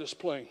to land this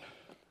plane.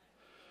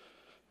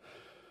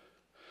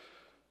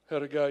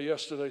 Had a guy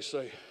yesterday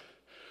say,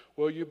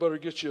 "Well, you better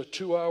get you a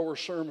 2-hour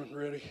sermon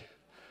ready."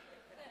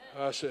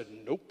 I said,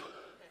 "Nope.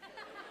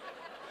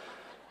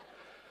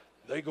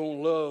 They gonna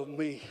love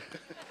me."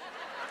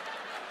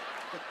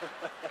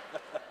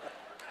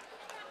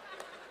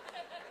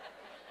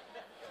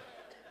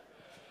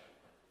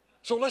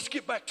 So let's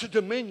get back to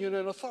dominion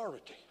and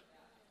authority.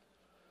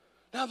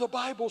 Now the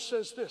Bible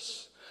says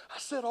this. I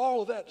said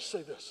all of that to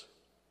say this.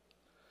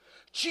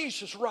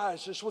 Jesus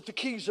rises with the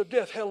keys of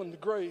death, hell, and the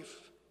grave.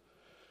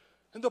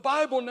 And the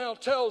Bible now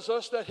tells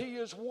us that he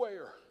is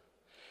where?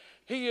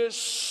 He is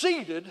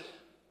seated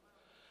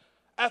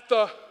at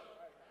the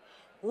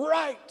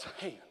right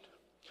hand.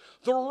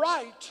 The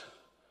right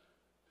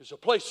is a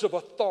place of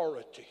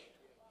authority.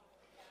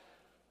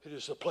 It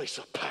is a place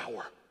of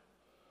power.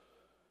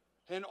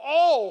 And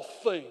all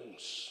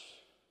things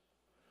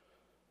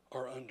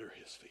are under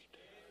his feet.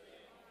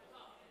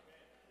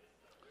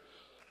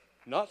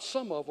 Not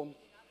some of them.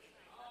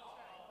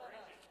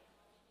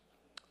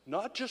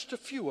 Not just a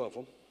few of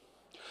them.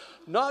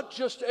 Not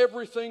just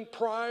everything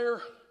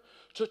prior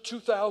to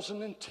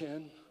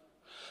 2010.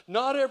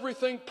 Not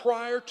everything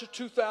prior to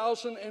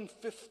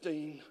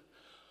 2015.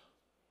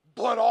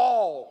 But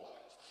all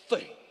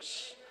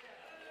things.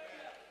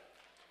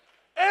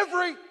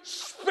 Every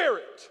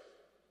spirit,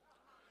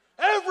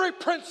 every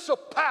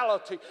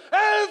principality,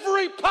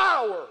 every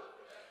power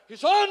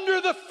is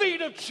under the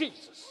feet of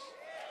Jesus.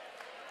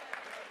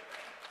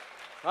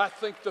 I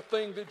think the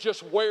thing that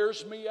just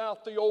wears me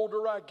out the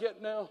older I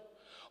get now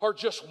are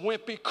just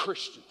wimpy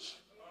Christians.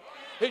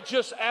 It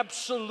just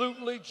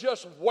absolutely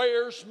just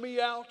wears me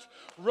out,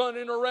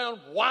 running around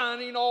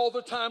whining all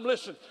the time.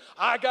 Listen,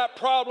 I got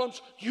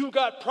problems, you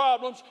got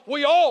problems,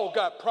 we all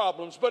got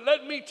problems. But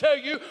let me tell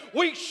you,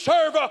 we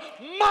serve a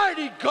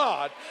mighty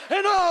God,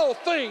 and all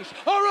things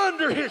are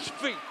under his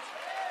feet.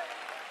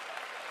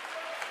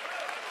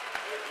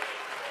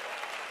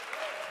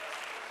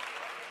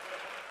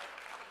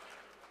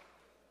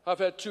 I've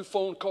had 2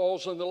 phone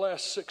calls in the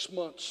last 6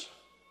 months.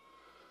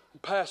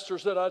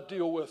 Pastors that I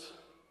deal with.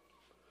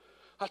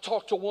 I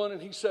talked to one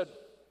and he said,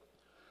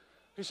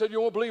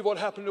 "You won't believe what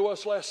happened to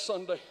us last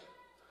Sunday.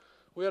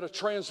 We had a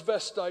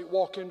transvestite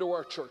walk into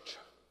our church."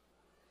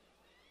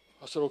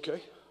 I said,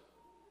 "Okay."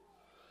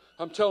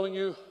 I'm telling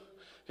you,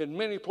 in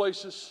many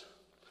places,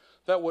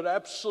 that would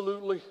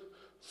absolutely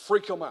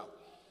freak them out.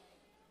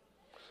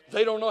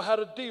 They don't know how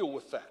to deal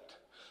with that.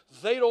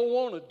 they don't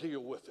want to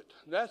deal with it.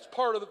 That's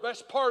part of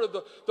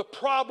the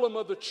problem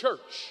of the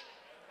church.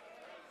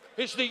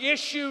 It's the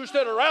issues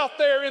that are out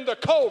there in the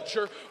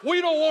culture.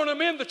 We don't want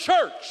them in the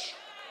church.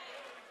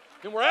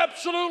 And we're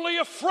absolutely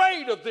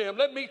afraid of them.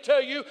 Let me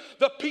tell you,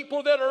 the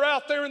people that are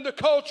out there in the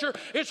culture,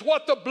 it's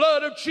what the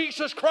blood of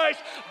Jesus Christ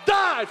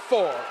died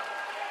for.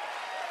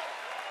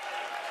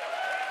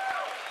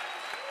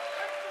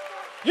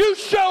 You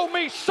show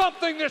me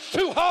something that's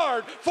too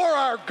hard for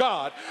our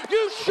God.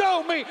 You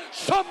show me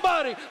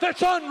somebody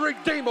that's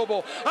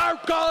unredeemable. Our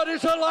God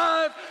is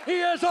alive. He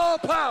has all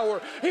power.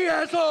 He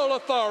has all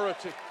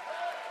authority.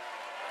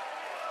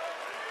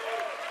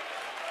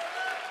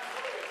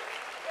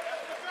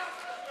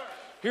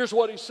 Here's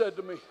what he said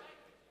to me.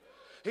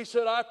 He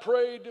said, I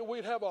prayed that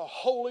we'd have a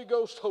Holy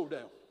Ghost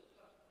hoedown.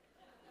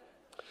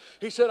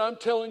 He said, I'm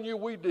telling you,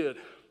 we did.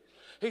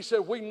 He said,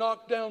 we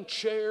knocked down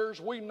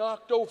chairs. We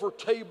knocked over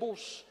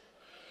tables.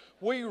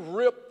 We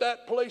ripped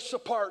that place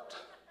apart.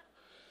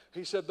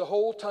 He said, the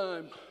whole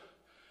time,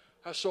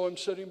 I saw him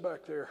sitting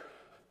back there,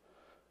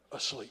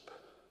 asleep,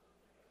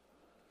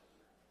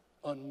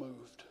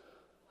 unmoved.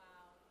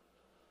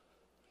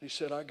 He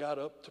said, I got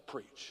up to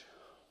preach.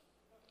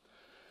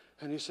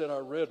 And he said, I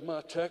read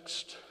my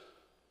text.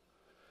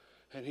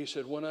 And he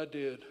said, when I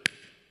did,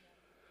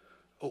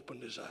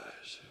 opened his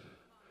eyes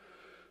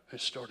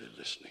and started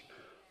listening.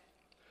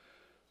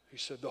 He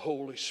said, the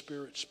Holy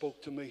Spirit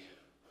spoke to me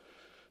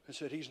and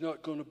said, he's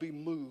not going to be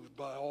moved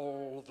by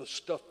all the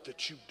stuff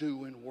that you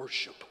do in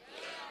worship.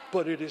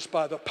 But it is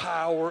by the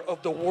power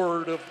of the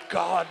Word of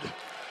God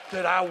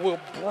that I will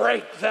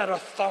break that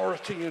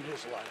authority in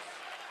his life.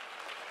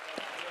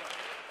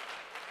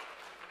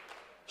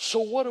 So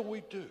what do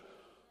we do?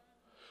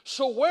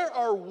 So where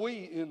are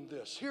we in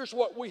this? Here's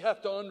what we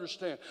have to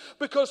understand.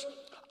 Because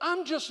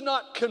I'm just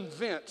not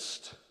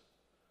convinced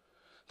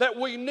that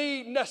we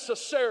need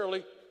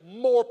necessarily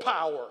more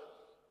power.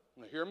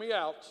 Now hear me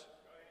out.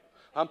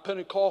 I'm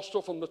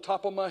Pentecostal from the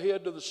top of my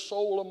head to the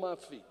sole of my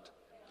feet.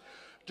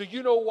 Do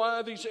you know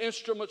why these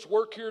instruments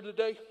work here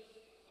today?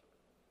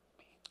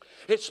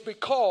 It's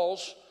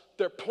because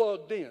they're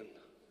plugged in.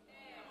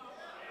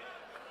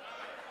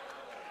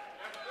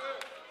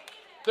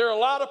 There are a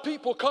lot of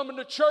people coming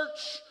to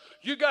church.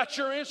 You got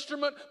your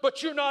instrument,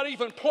 but you're not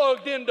even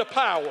plugged into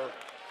power.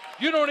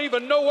 You don't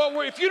even know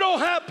if you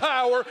don't have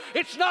power,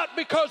 it's not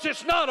because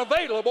it's not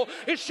available.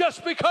 It's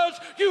just because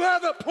you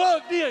haven't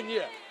plugged in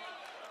yet.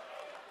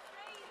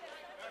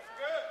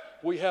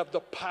 We have the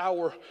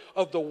power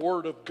of the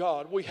Word of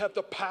God. We have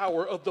the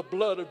power of the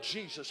blood of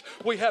Jesus.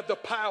 We have the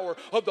power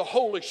of the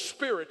Holy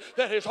Spirit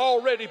that has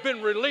already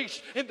been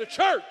released in the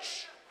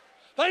church.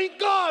 Thank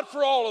God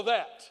for all of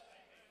that.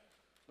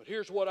 But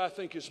here's what I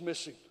think is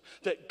missing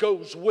that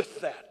goes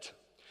with that.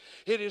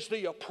 It is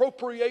the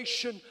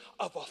appropriation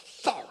of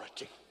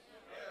authority.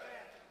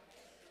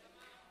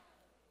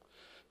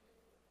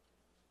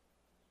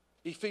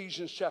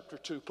 Ephesians chapter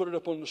 2. Put it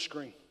up on the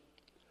screen.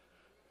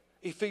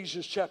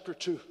 Ephesians chapter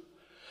 2.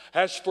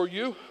 As for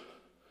you,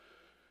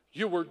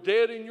 you were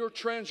dead in your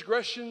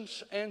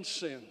transgressions and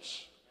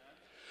sins,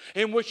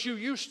 in which you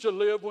used to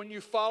live when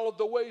you followed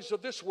the ways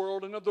of this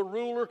world and of the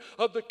ruler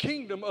of the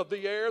kingdom of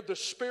the air, the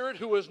Spirit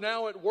who is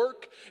now at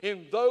work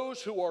in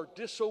those who are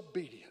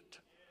disobedient.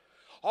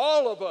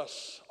 All of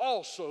us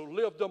also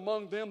lived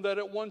among them that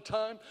at one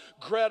time,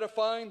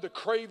 gratifying the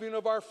craving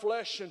of our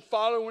flesh and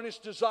following its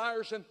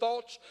desires and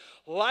thoughts,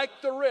 like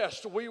the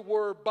rest, we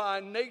were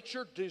by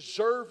nature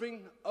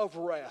deserving of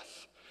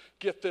wrath.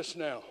 Get this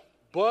now.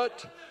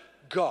 But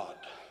God,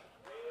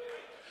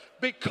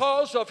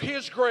 because of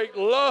his great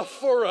love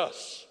for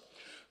us,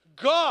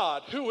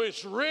 God, who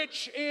is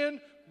rich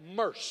in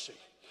mercy,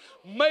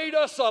 made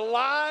us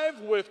alive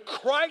with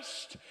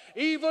Christ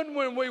even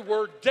when we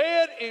were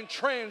dead in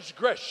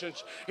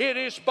transgressions. It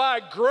is by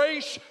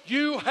grace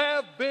you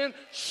have been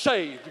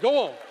saved.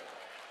 Go on.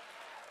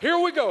 Here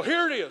we go.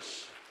 Here it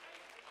is.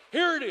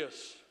 Here it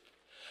is.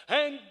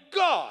 And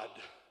God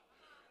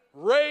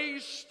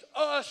raised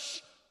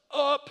us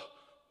up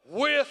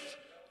with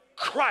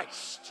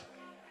Christ.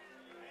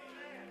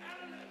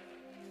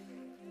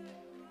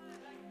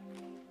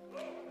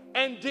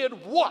 And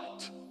did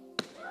what?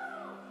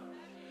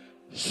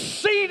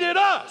 Seated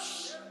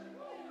us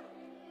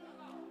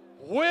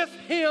with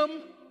him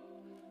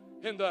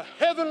in the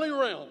heavenly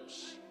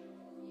realms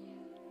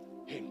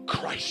in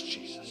Christ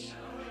Jesus.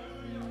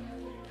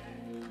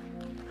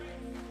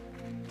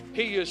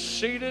 He is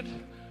seated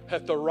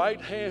at the right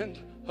hand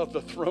of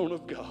the throne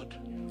of God.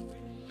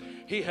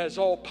 He has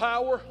all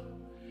power.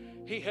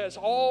 He has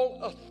all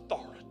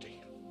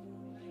authority.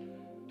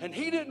 And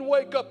he didn't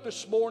wake up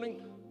this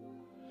morning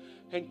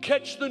and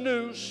catch the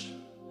news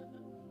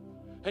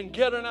and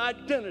get an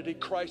identity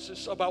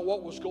crisis about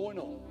what was going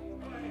on.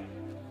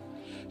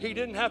 He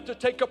didn't have to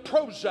take a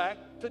Prozac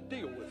to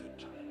deal with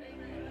it.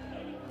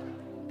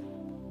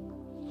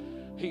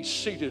 He's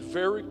seated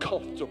very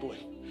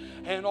comfortably,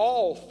 and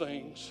all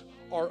things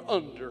are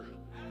under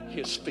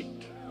his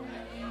feet.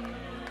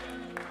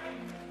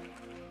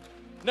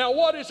 Now,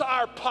 what is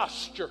our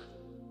posture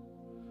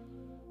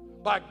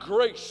By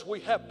grace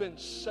we have been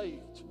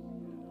saved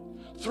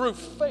through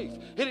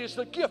faith. It is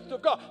the gift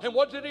of God. And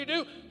what did He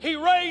do? He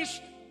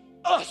raised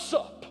us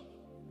up.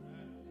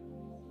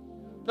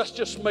 Let's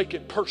just make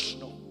it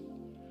personal.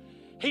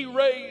 He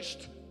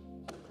raised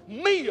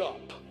me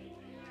up.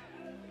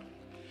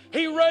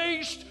 He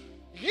raised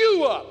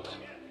you up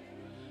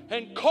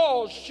and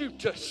caused you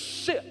to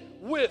sit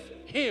with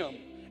Him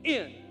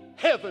in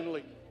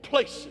heavenly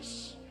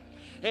places.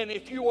 And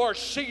if you are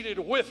seated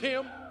with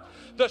Him,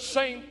 the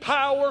same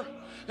power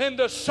and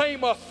the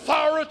same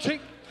authority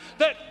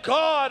that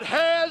God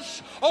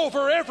has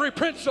over every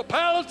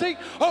principality,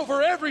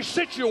 over every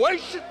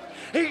situation,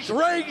 He's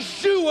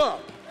raised you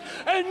up.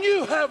 And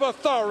you have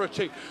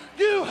authority.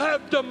 You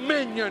have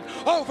dominion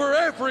over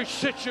every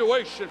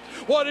situation.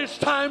 What it's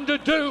time to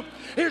do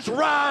is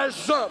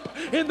rise up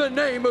in the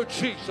name of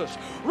Jesus.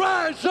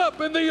 Rise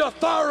up in the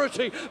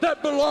authority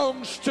that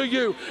belongs to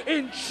you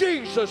in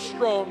Jesus'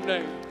 strong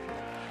name.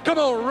 Come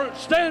on,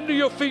 stand to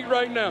your feet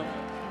right now.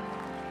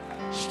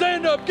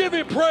 Stand up, give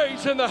Him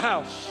praise in the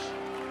house.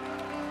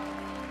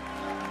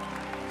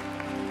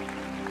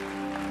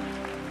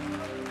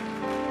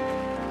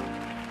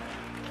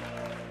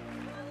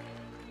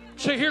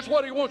 See, here's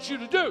what He wants you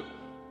to do.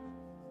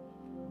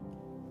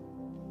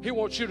 He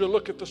wants you to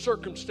look at the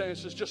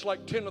circumstances just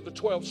like 10 of the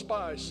 12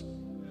 spies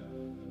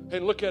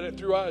and look at it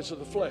through eyes of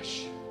the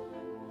flesh.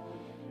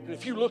 And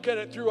if you look at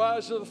it through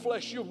eyes of the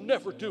flesh, you'll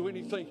never do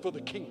anything for the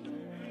kingdom.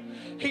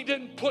 He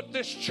didn't put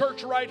this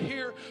church right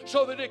here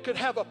so that it could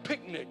have a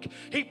picnic.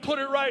 He put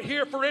it right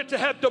here for it to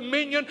have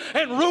dominion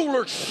and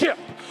rulership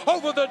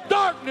over the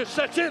darkness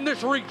that's in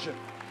this region.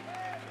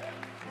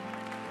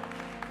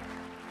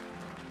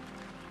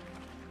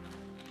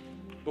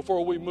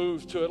 Before we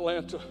moved to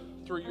Atlanta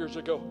 3 years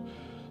ago,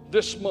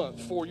 this month,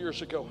 4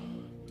 years ago,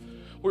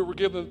 we were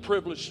given the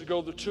privilege to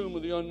go to the tomb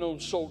of the unknown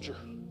soldier.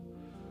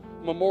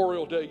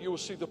 Memorial Day, you will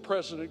see the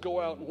president go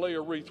out and lay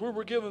a wreath. We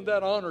were given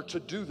that honor to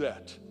do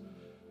that.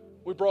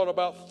 We brought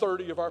about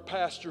 30 of our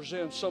pastors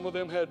in. Some of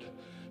them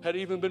had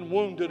even been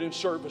wounded in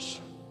service.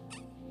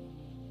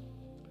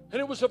 And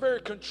it was a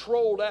very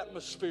controlled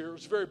atmosphere. It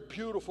was a very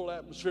beautiful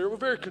atmosphere. It was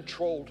very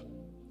controlled.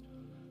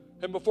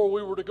 And before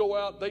we were to go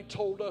out, they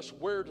told us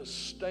where to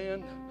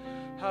stand,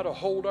 how to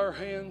hold our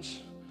hands,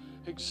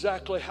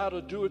 exactly how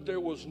to do it. There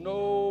was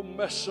no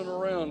messing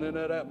around in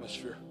that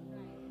atmosphere.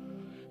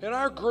 And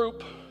our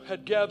group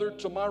had gathered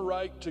to my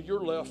right, to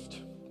your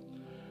left.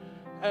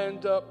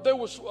 And there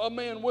was a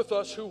man with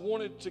us who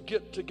wanted to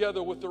get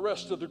together with the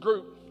rest of the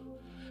group.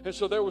 And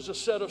so there was a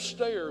set of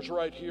stairs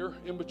right here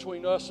in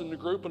between us and the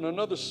group and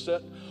another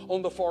set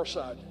on the far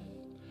side.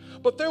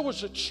 But there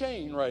was a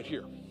chain right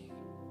here.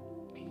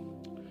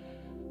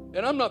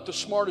 And I'm not the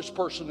smartest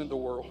person in the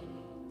world,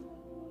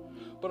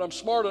 but I'm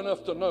smart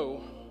enough to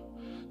know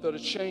that a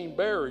chain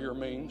barrier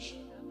means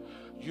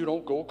you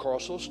don't go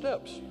across those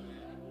steps.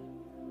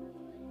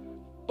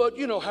 But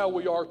you know how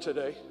we are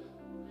today.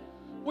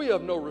 We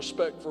have no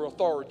respect for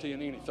authority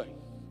in anything.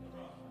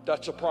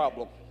 That's a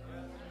problem.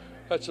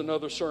 That's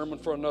another sermon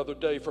for another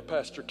day for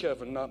Pastor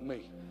Kevin, not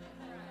me.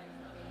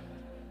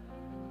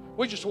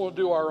 We just want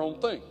to do our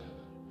own thing.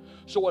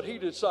 So what he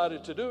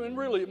decided to do, and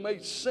really it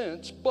made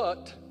sense,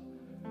 but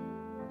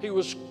he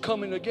was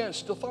coming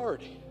against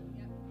authority.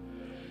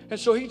 And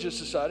so he just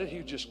decided he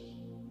would just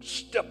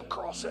step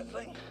across that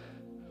thing.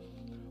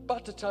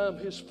 About the time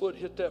his foot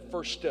hit that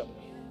first step,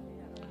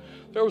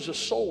 there was a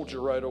soldier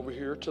right over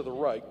here to the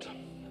right.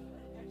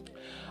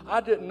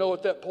 I didn't know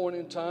at that point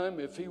in time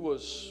if he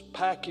was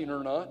packing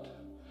or not.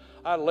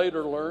 I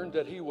later learned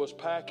that he was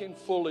packing,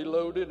 fully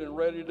loaded and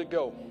ready to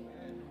go.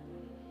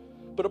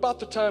 But about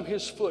the time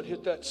his foot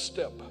hit that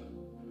step,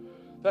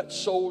 that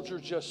soldier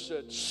just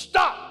said,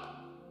 "Stop!"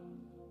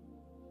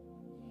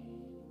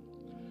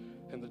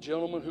 And the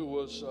gentleman who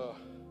was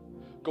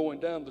going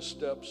down the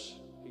steps,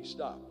 he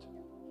stopped.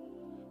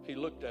 He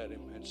looked at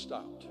him and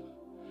stopped.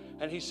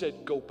 And he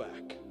said, "Go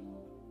back."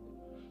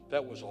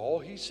 That was all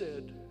he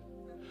said.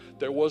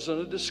 There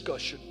wasn't a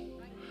discussion.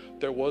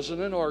 There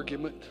wasn't an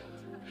argument.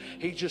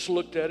 He just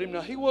looked at him.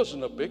 Now, he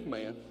wasn't a big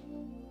man.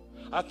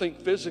 I think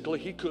physically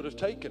he could have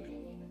taken him.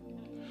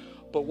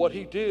 But what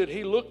he did,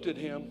 he looked at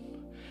him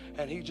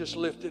and he just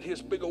lifted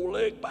his big old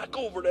leg back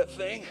over that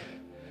thing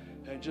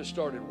and just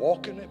started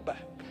walking it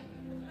back.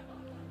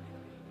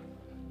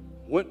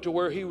 Went to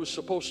where he was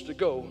supposed to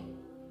go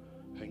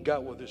and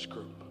got with his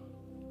group.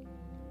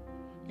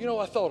 You know,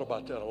 I thought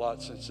about that a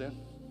lot since then.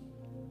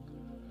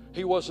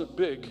 He wasn't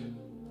big,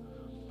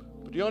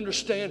 but you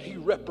understand, he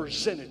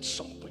represented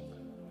something.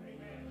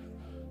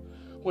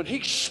 When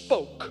he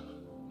spoke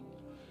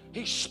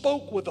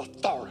with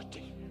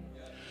authority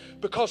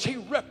because he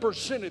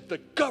represented the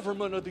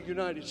government of the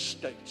United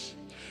States.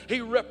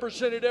 He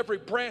represented every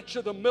branch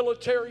of the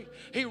military.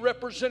 He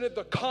represented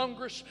the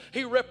Congress.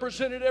 He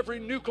represented every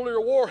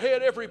nuclear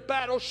warhead, every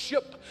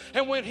battleship.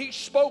 And when he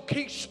spoke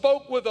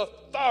with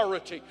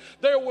authority.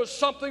 There was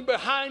something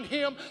behind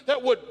him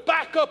that would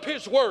back up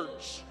his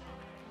words.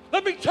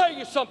 Let me tell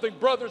you something,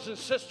 brothers and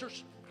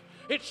sisters.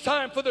 It's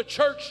time for the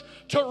church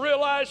to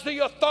realize the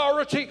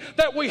authority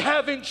that we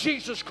have in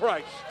Jesus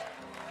Christ.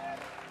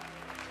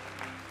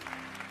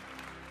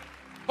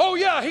 Oh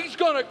yeah, He's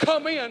going to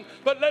come in,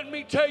 but let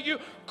me tell you,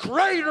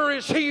 greater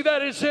is He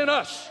that is in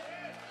us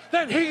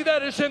than he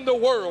that is in the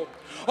world.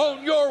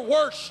 On your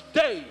worst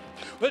day,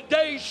 the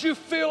days you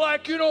feel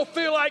like you don't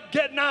feel like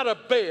getting out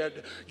of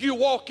bed, you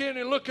walk in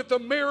and look at the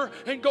mirror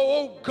and go,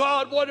 oh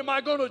God, what am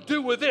I going to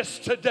do with this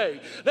today?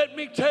 Let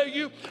me tell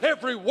you,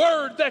 every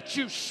word that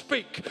you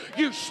speak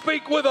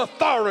with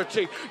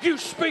authority. You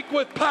speak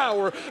with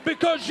power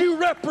because you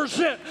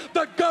represent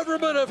the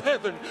government of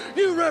heaven.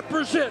 You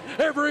represent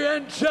every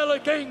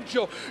angelic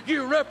angel.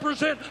 You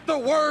represent the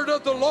word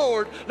of the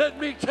Lord. Let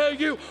me tell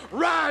you,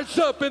 rise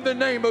up in the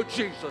name of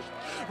Jesus.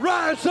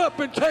 Rise up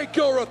and take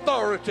your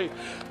authority.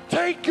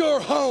 Take your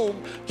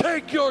home,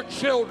 take your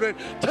children,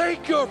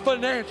 take your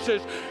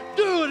finances.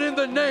 Do it in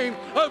the name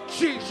of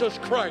Jesus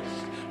Christ.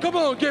 Come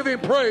on, give Him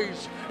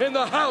praise in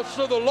the house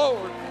of the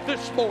Lord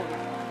this morning.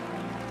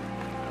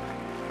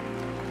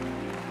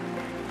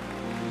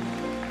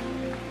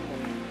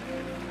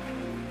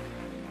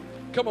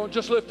 Come on,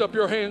 just lift up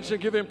your hands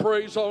and give Him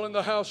praise all in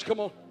the house.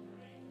 Come on.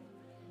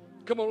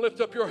 Come on,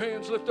 lift up your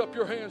hands, lift up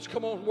your hands.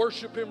 Come on,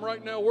 worship Him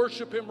right now,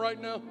 worship Him right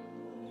now.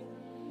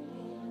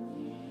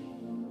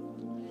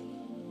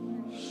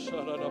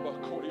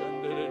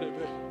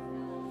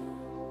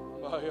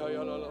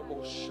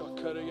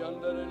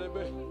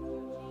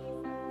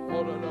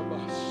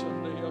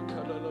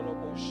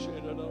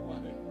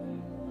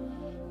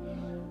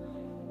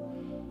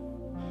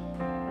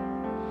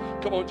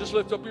 Come on, just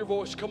lift up your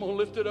voice. Come on,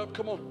 lift it up.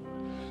 Come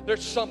on.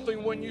 There's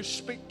something when you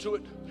speak to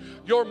it.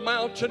 Your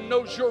mountain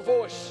knows your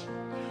voice.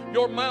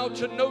 Your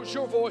mountain knows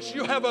your voice.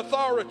 You have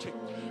authority.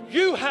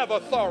 You have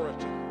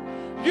authority.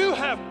 You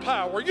have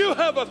power. You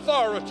have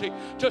authority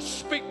to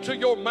speak to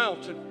your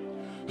mountain.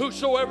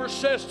 Whosoever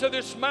says to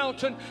this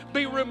mountain,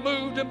 be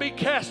removed and be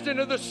cast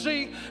into the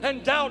sea,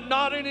 and doubt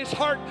not in his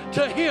heart,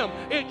 to him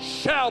it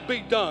shall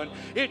be done.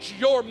 It's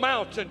your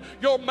mountain.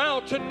 Your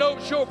mountain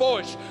knows your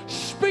voice.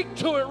 Speak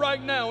to it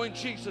right now in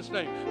Jesus'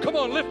 name. Come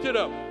on, lift it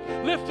up.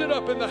 Lift it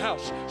up in the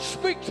house.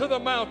 Speak to the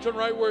mountain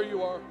right where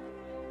you are.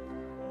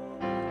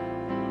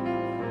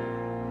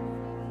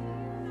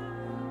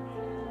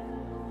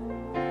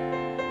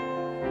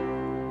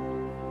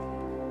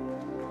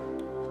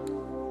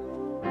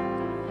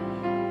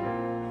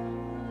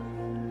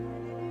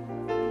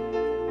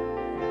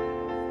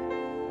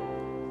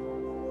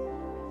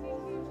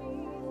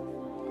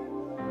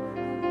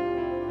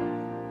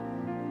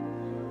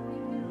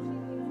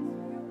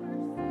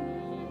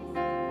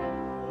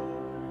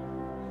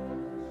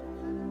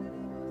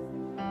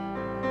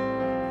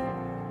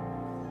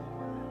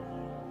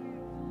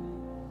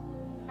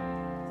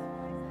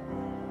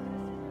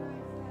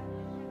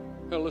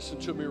 Now listen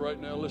to me right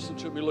now. Listen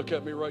to me. Look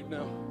at me right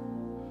now.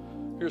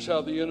 Here's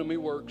how the enemy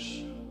works.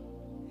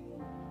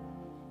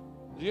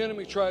 The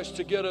enemy tries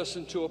to get us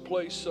into a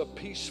place of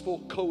peaceful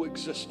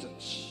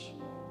coexistence.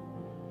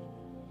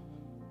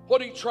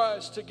 What he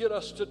tries to get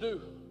us to do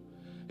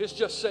is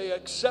just say,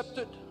 accept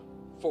it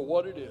for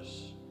what it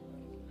is.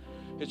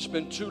 It's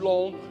been too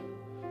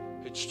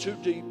long. It's too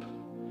deep.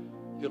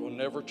 It'll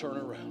never turn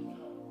around.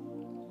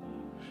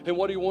 And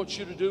what he wants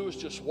you to do is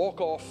just walk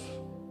off.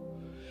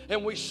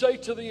 And we say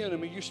to the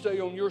enemy, you stay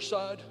on your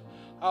side,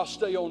 I'll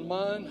stay on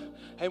mine,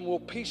 and we'll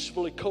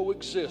peacefully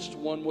coexist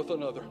one with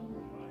another.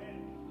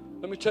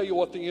 Let me tell you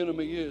what the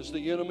enemy is.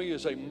 The enemy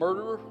is a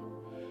murderer,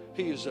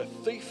 he is a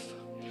thief,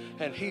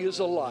 and he is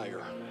a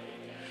liar.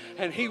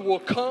 And he will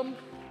come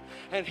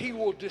and he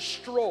will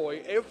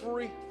destroy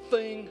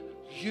everything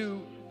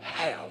you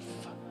have.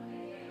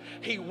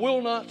 He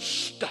will not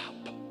stop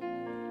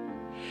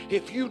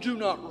if you do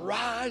not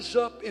rise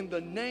up in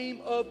the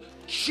name of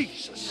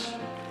Jesus.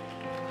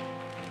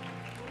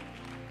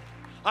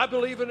 I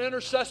believe in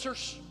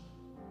intercessors.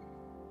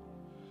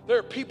 There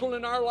are people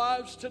in our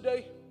lives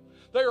today.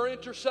 They are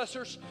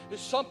intercessors. If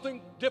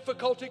something,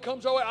 difficulty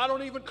comes our way, I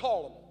don't even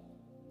call them.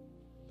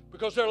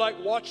 Because they're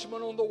like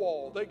watchmen on the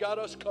wall. They got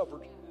us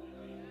covered.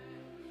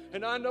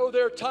 And I know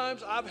there are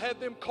times I've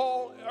had them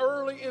call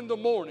early in the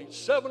morning,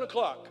 7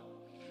 o'clock.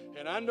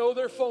 And I know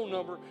their phone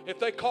number. If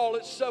they call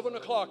at 7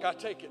 o'clock, I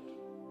take it.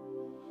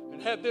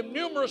 And had them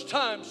numerous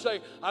times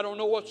say, I don't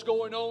know what's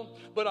going on,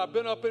 but I've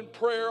been up in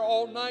prayer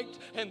all night,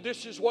 and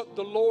this is what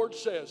the Lord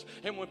says.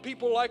 And when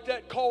people like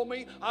that call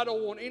me, I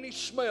don't want any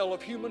smell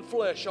of human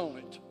flesh on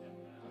it.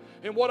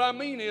 And what I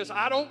mean is,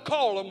 I don't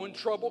call them when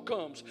trouble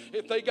comes.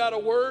 If they got a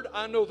word,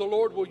 I know the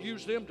Lord will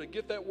use them to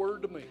get that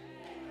word to me.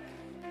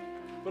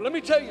 But let me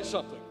tell you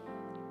something.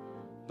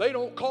 They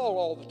don't call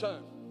all the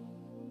time.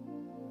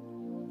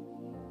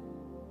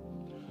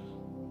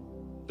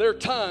 There are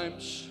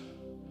times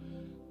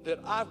that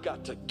I've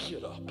got to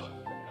get up.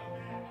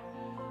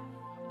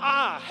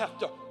 I have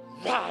to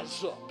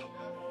rise up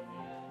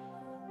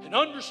and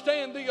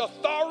understand the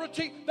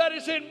authority that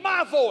is in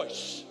my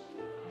voice.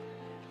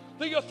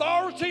 the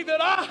authority that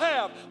I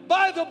have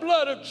by the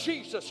blood of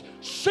Jesus,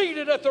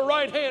 seated at the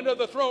right hand of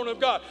the throne of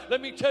God.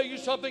 Let me tell you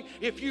something.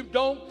 If you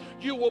don't,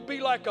 you will be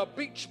like a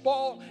beach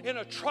ball in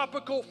a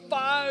tropical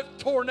 5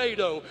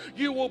 tornado.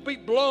 You will be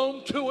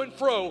blown to and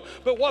fro.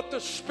 But what the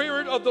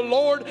Spirit of the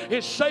Lord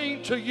is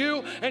saying to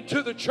you and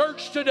to the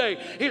church today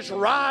is,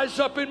 rise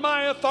up in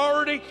my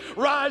authority,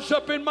 rise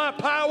up in my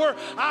power.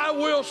 I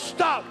will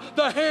stop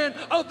the hand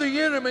of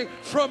the enemy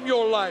from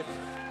your life.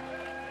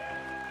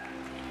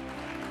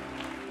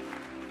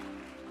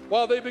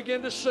 While they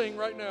begin to sing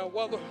right now,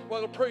 while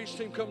the praise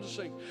team comes to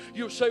sing,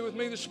 you'll say with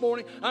me this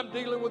morning, I'm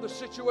dealing with a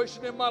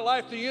situation in my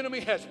life. The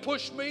enemy has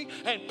pushed me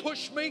and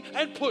pushed me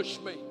and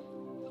pushed me.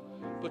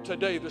 But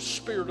today the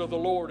Spirit of the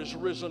Lord has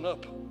risen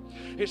up.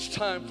 It's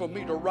time for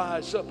me to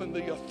rise up in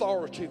the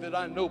authority that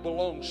I know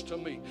belongs to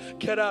me.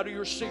 Get out of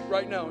your seat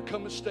right now and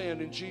come and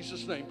stand in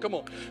Jesus' name. Come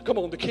on. Come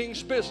on. The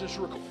King's business.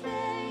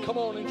 Come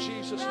on in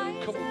Jesus'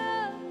 name. Come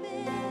on.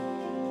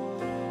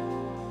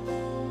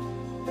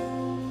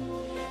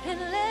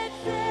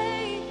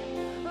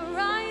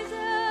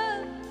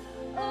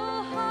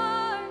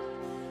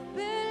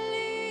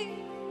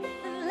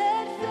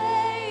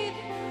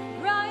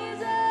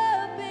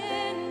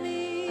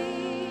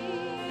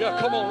 Yeah,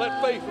 come on,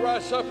 let faith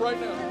rise up right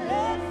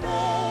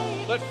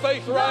now. Let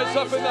faith rise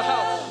up in the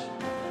house.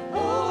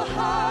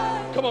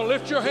 Come on,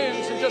 lift your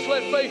hands and just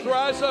let faith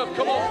rise up.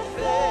 Come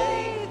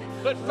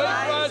on. Let faith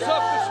rise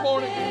up this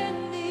morning.